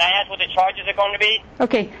 Can I ask what the charges are going to be?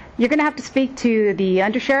 Okay, you're going to have to speak to the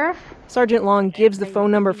undersheriff. Sergeant Long gives the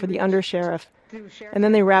phone number for the undersheriff, and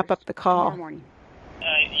then they wrap up the call. You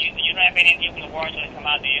don't have any idea when the warrants are going to come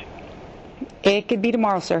out, do you? It could be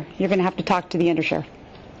tomorrow, sir. You're going to have to talk to the undersheriff.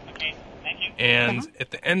 Okay, thank you. And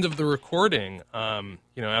at the end of the recording,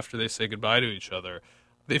 after they say goodbye to each other,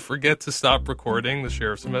 they forget to stop recording, the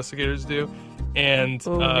sheriff's investigators do. And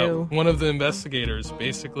one of the investigators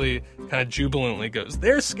basically kind of jubilantly goes,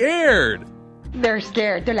 "They're scared." They're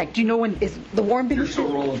scared. They're like, "Do you know when is the warrant been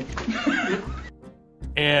issued?"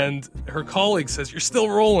 And her colleague says, "You're still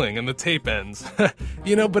rolling," and the tape ends. But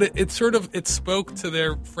it spoke to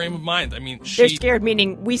their frame of mind. I mean, they're scared,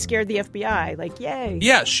 meaning we scared the FBI. Like, yay.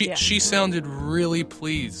 Yeah, she sounded really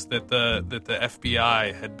pleased that the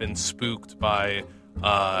FBI had been spooked by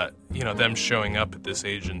them showing up at this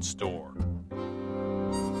agent's door.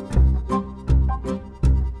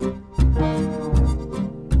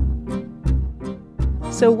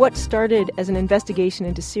 So what started as an investigation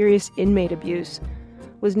into serious inmate abuse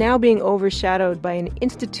was now being overshadowed by an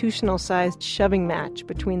institutional-sized shoving match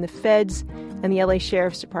between the feds and the LA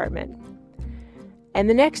Sheriff's Department. And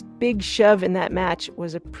the next big shove in that match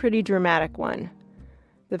was a pretty dramatic one.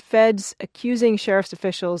 The feds accusing sheriff's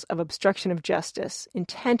officials of obstruction of justice,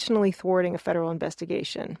 intentionally thwarting a federal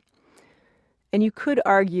investigation. And you could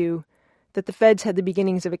argue that the feds had the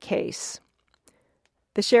beginnings of a case.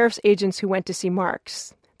 The sheriff's agents who went to see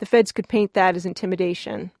Marks, the feds could paint that as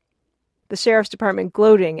intimidation. The sheriff's department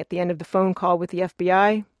gloating at the end of the phone call with the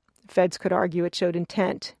FBI, the feds could argue it showed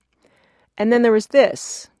intent. And then there was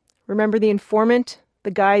this. Remember the informant,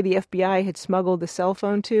 the guy the FBI had smuggled the cell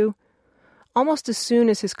phone to? Almost as soon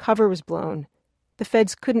as his cover was blown, the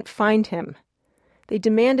feds couldn't find him. They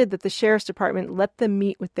demanded that the sheriff's department let them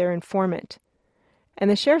meet with their informant. And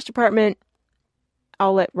the sheriff's department,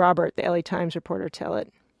 I'll let Robert, the LA Times reporter, tell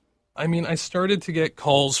it. I mean, I started to get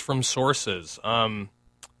calls from sources, and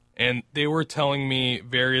they were telling me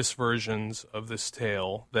various versions of this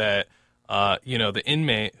tale that, the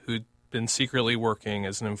inmate who'd been secretly working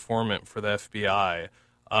as an informant for the FBI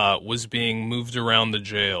was being moved around the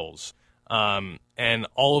jails. And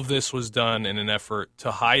all of this was done in an effort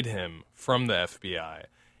to hide him from the FBI.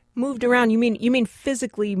 Moved around? You mean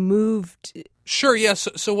physically moved? Sure, yeah.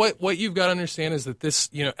 So what you've got to understand is that this,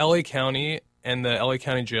 LA County and the LA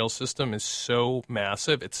County jail system is so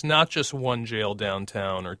massive. It's not just one jail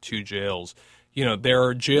downtown or two jails. There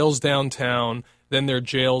are jails downtown, then there are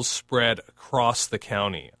jails spread across the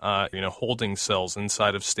county, holding cells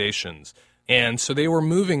inside of stations. And so they were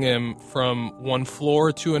moving him from one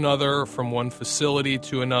floor to another, from one facility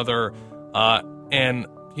to another, and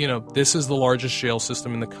this is the largest jail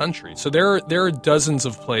system in the country. So there are dozens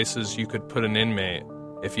of places you could put an inmate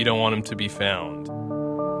if you don't want him to be found.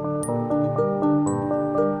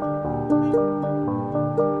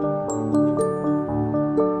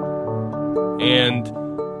 And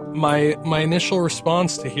my initial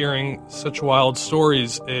response to hearing such wild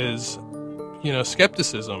stories is,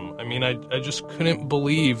 skepticism. I mean, I just couldn't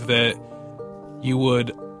believe that you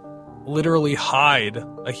would literally hide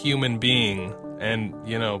a human being and,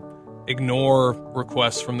 ignore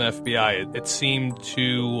requests from the FBI. It seemed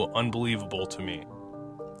too unbelievable to me.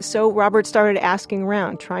 So Robert started asking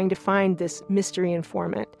around, trying to find this mystery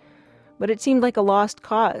informant. But it seemed like a lost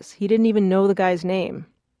cause. He didn't even know the guy's name.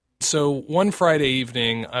 So one Friday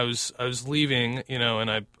evening, I was leaving,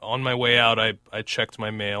 and on my way out, I checked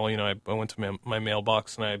my mail. I went to my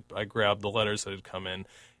mailbox and I grabbed the letters that had come in.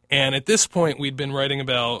 And at this point, we'd been writing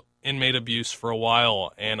about inmate abuse for a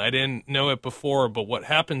while, and I didn't know it before, but what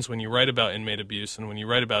happens when you write about inmate abuse and when you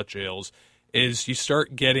write about jails is you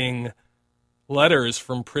start getting letters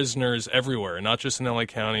from prisoners everywhere, not just in LA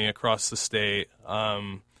County, across the state,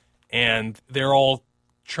 and they're all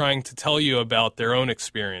trying to tell you about their own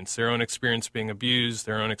experience being abused,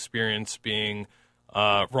 their own experience being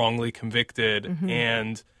wrongly convicted. Mm-hmm.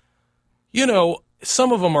 And,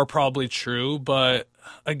 some of them are probably true, but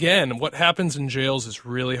again, what happens in jails is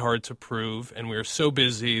really hard to prove, and we're so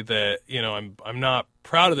busy that, I'm not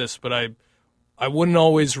proud of this, but I wouldn't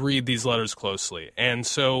always read these letters closely. And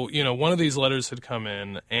so, one of these letters had come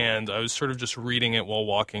in, and I was sort of just reading it while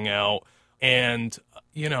walking out, and,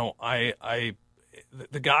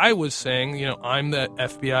 the guy was saying, I'm the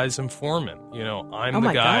FBI's informant. I'm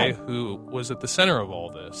the guy who was at the center of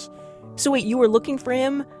all this. So wait, you were looking for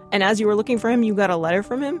him, and as you were looking for him, you got a letter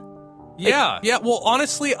from him? Yeah. Well,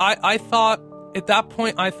 honestly, I thought, at that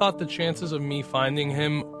point, the chances of me finding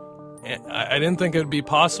him, I didn't think it would be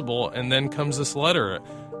possible, and then comes this letter.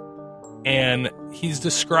 And he's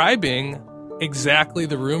describing exactly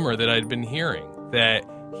the rumor that I'd been hearing, that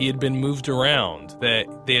he had been moved around, that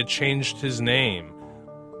they had changed his name.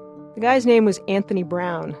 The guy's name was Anthony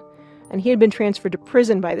Brown, and he had been transferred to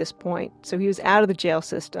prison by this point, so he was out of the jail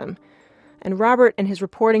system. And Robert and his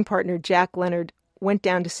reporting partner, Jack Leonard, went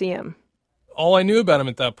down to see him. All I knew about him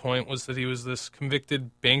at that point was that he was this convicted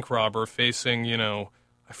bank robber facing, I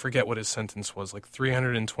forget what his sentence was, like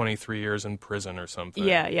 323 years in prison or something.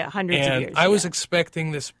 Yeah, hundreds of years. And I was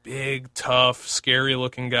expecting this big, tough,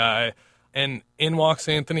 scary-looking guy. And in walks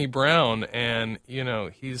Anthony Brown, and,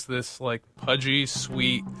 he's this, like, pudgy,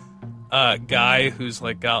 sweet, guy who's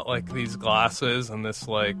like got like these glasses and this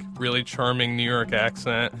like really charming New York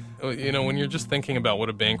accent. You know, when you're just thinking about what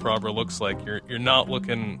a bank robber looks like, you're not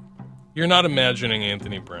imagining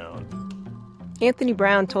Anthony Brown. Anthony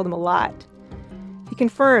Brown told him a lot. He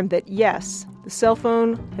confirmed that, yes, the cell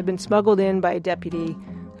phone had been smuggled in by a deputy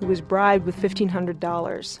who was bribed with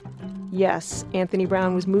 $1,500. Yes, Anthony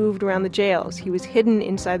Brown was moved around the jails. He was hidden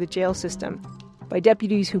inside the jail system by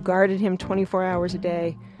deputies who guarded him 24 hours a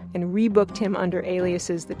day and rebooked him under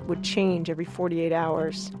aliases that would change every 48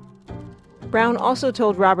 hours. Brown also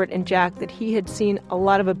told Robert and Jack that he had seen a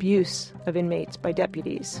lot of abuse of inmates by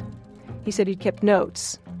deputies. He said he'd kept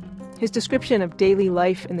notes. His description of daily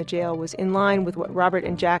life in the jail was in line with what Robert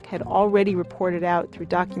and Jack had already reported out through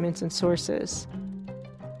documents and sources.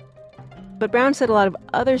 But Brown said a lot of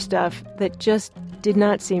other stuff that just did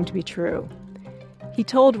not seem to be true. He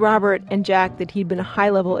told Robert and Jack that he'd been a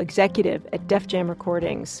high-level executive at Def Jam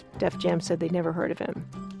Recordings. Def Jam said they'd never heard of him.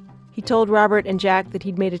 He told Robert and Jack that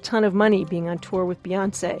he'd made a ton of money being on tour with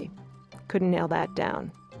Beyonce. Couldn't nail that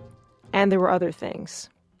down. And there were other things.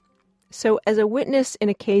 So as a witness in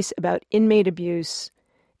a case about inmate abuse,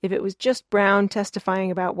 if it was just Brown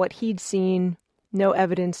testifying about what he'd seen, no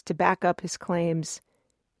evidence to back up his claims,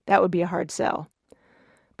 that would be a hard sell.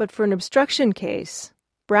 But for an obstruction case,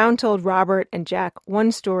 Brown told Robert and Jack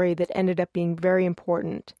one story that ended up being very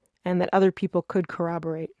important and that other people could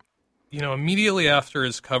corroborate. You know, immediately after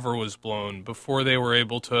his cover was blown, before they were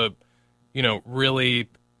able to, you know, really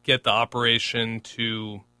get the operation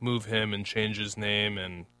to move him and change his name,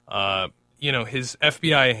 and, you know, his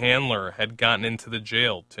FBI handler had gotten into the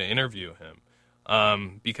jail to interview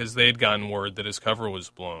him because they'd gotten word that his cover was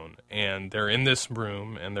blown. And they're in this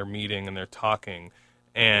room, and they're meeting, and they're talking,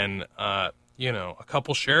 and, you know, a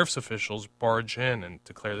couple sheriff's officials barge in and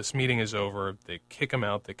declare this meeting is over. They kick him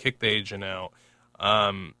out. They kick the agent out.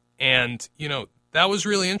 And, you know, that was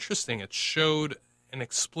really interesting. It showed an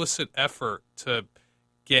explicit effort to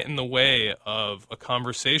get in the way of a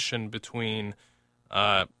conversation between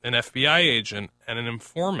an FBI agent and an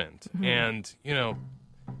informant. Mm-hmm. And, you know,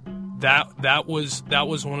 that was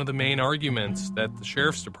one of the main arguments that the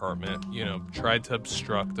sheriff's department, you know, tried to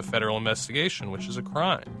obstruct the federal investigation, which is a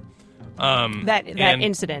crime. That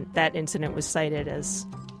incident was cited as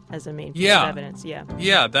a main piece of evidence.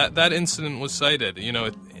 Yeah, that incident was cited. You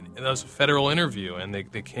know, that was a federal interview, and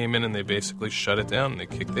they came in and they basically shut it down and they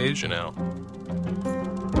kicked the agent out.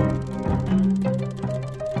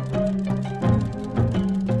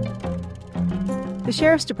 The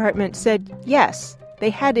sheriff's department said yes,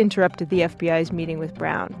 they had interrupted the FBI's meeting with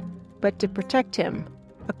Brown, but to protect him,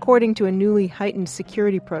 according to a newly heightened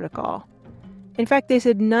security protocol. In fact, they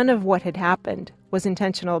said none of what had happened was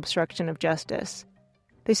intentional obstruction of justice.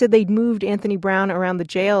 They said they'd moved Anthony Brown around the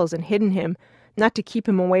jails and hidden him, not to keep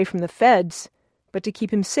him away from the feds, but to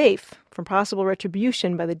keep him safe from possible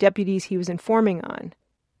retribution by the deputies he was informing on.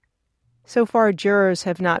 So far, jurors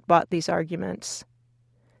have not bought these arguments.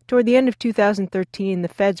 Toward the end of 2013, the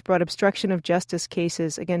feds brought obstruction of justice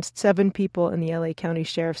cases against 7 people in the LA County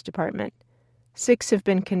Sheriff's Department. 6 have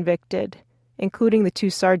been convicted, including the 2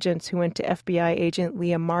 sergeants who went to FBI agent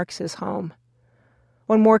Leah Marks's home.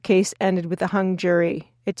 One more case ended with a hung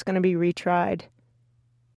jury. It's going to be retried.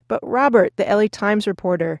 But Robert, the LA Times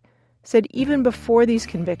reporter, said even before these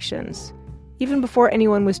convictions, even before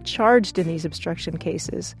anyone was charged in these obstruction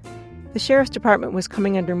cases, the sheriff's department was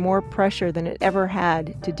coming under more pressure than it ever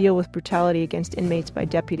had to deal with brutality against inmates by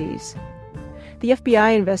deputies. The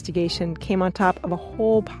FBI investigation came on top of a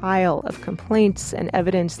whole pile of complaints and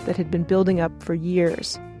evidence that had been building up for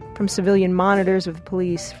years, from civilian monitors of the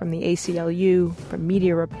police, from the ACLU, from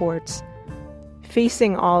media reports.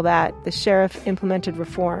 Facing all that, the sheriff implemented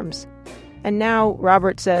reforms. And now,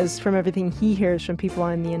 Robert says, from everything he hears from people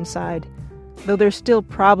on the inside, though there's still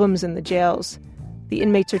problems in the jails, the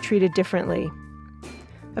inmates are treated differently.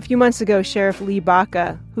 A few months ago, Sheriff Lee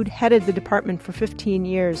Baca, who'd headed the department for 15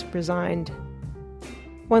 years, resigned.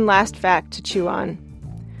 One last fact to chew on.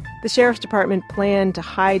 The sheriff's department plan to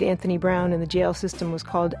hide Anthony Brown in the jail system was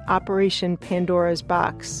called Operation Pandora's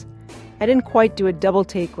Box. I didn't quite do a double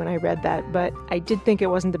take when I read that, but I did think it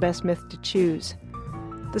wasn't the best myth to choose.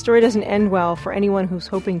 The story doesn't end well for anyone who's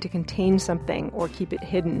hoping to contain something or keep it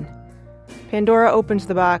hidden. Pandora opens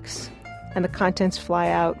the box, and the contents fly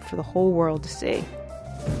out for the whole world to see.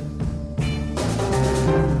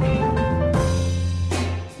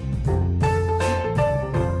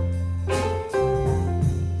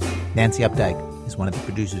 Nancy Updike is one of the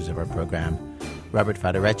producers of our program. Robert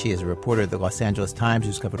Federecci is a reporter at the Los Angeles Times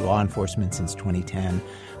who's covered law enforcement since 2010.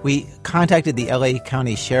 We contacted the L.A.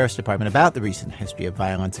 County Sheriff's Department about the recent history of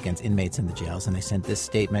violence against inmates in the jails, and they sent this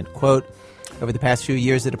statement, quote, "Over the past few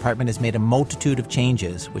years, the department has made a multitude of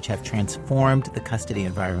changes which have transformed the custody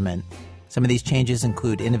environment. Some of these changes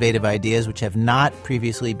include innovative ideas which have not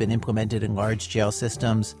previously been implemented in large jail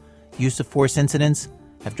systems. Use of force incidents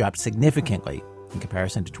have dropped significantly in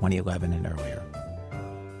comparison to 2011 and earlier."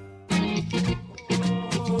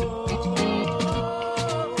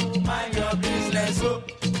 Mind your business, oh.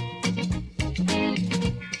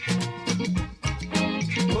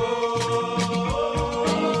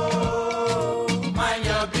 Mind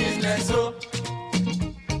your business, oh.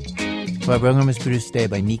 Well, our program was produced today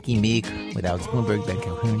by Miki Meek, with Alex Bloomberg, Ben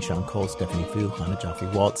Calhoun, Sean Cole, Stephanie Fu, Lana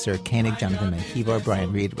Joffrey Walt, Sarah Koenig, Jonathan Manhivar,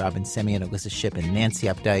 Brian Reed, Robin Semien, Alyssa Shipp, and Nancy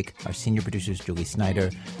Updike. Our senior producers, Julie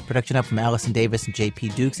Snyder. Production up from Allison Davis and J.P.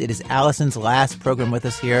 Dukes. It is Allison's last program with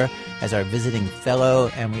us here as our visiting fellow,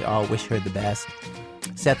 and we all wish her the best.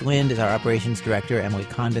 Seth Lind is our operations director. Emily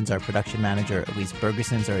Condon's our production manager. Elise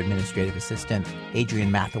Bergeson's our administrative assistant.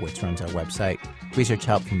 Adrian Mathowitz runs our website. Research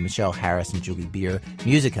help from Michelle Harris and Julie Beer.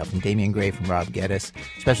 Music help from Damian Gray from Rob Geddes.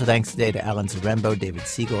 Special thanks today to Alan Zarembo, David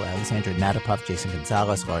Siegel, Alexandra Natapuff, Jason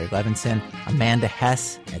Gonzalez, Laurie Levinson, Amanda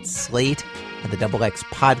Hess at Slate, and the Double X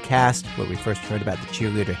podcast, where we first heard about the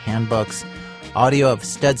cheerleader handbooks. Audio of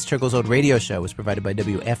Studs Terkel's old radio show was provided by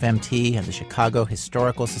WFMT and the Chicago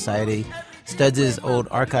Historical Society. Studs' old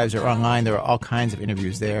archives are online. There are all kinds of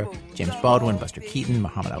interviews there. James Baldwin, Buster Keaton,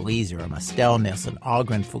 Muhammad Ali, Zero Mostel, Nelson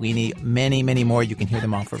Algren, Fellini, many, many more. You can hear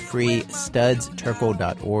them all for free.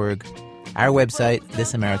 StudsTerkel.org. Our website,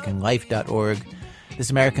 thisamericanlife.org. This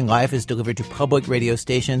American Life is delivered to public radio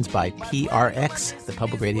stations by PRX, the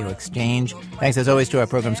Public Radio Exchange. Thanks, as always, to our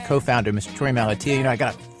program's co-founder, Mr. Troy Malatia. You know, I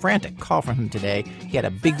got a frantic call from him today. He had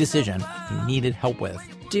a big decision he needed help with.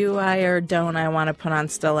 Do I or don't I want to put on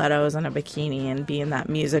stilettos and a bikini and be in that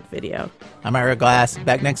music video? I'm Ira Glass.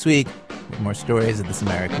 Back next week with more stories of This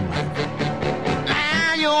American Life.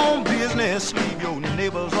 Mind your own business, leave your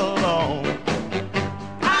neighbors alone.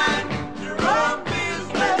 Mind your own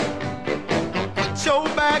business. Quit your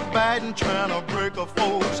backbiting, trying to break a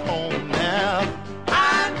folks home now.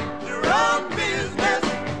 Mind your own business.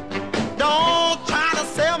 Don't try to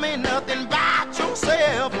sell me nothing about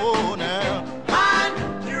yourself, oh now.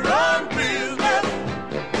 Run business.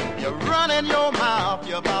 You're running your mouth.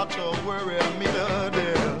 You're about to worry me to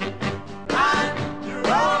death. Mind your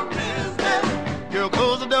own business. Girl,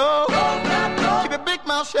 close the door. Keep your big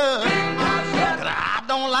mouth shut. Cause I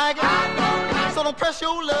don't like it. So don't press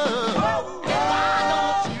your luck.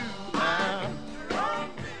 Why don't you?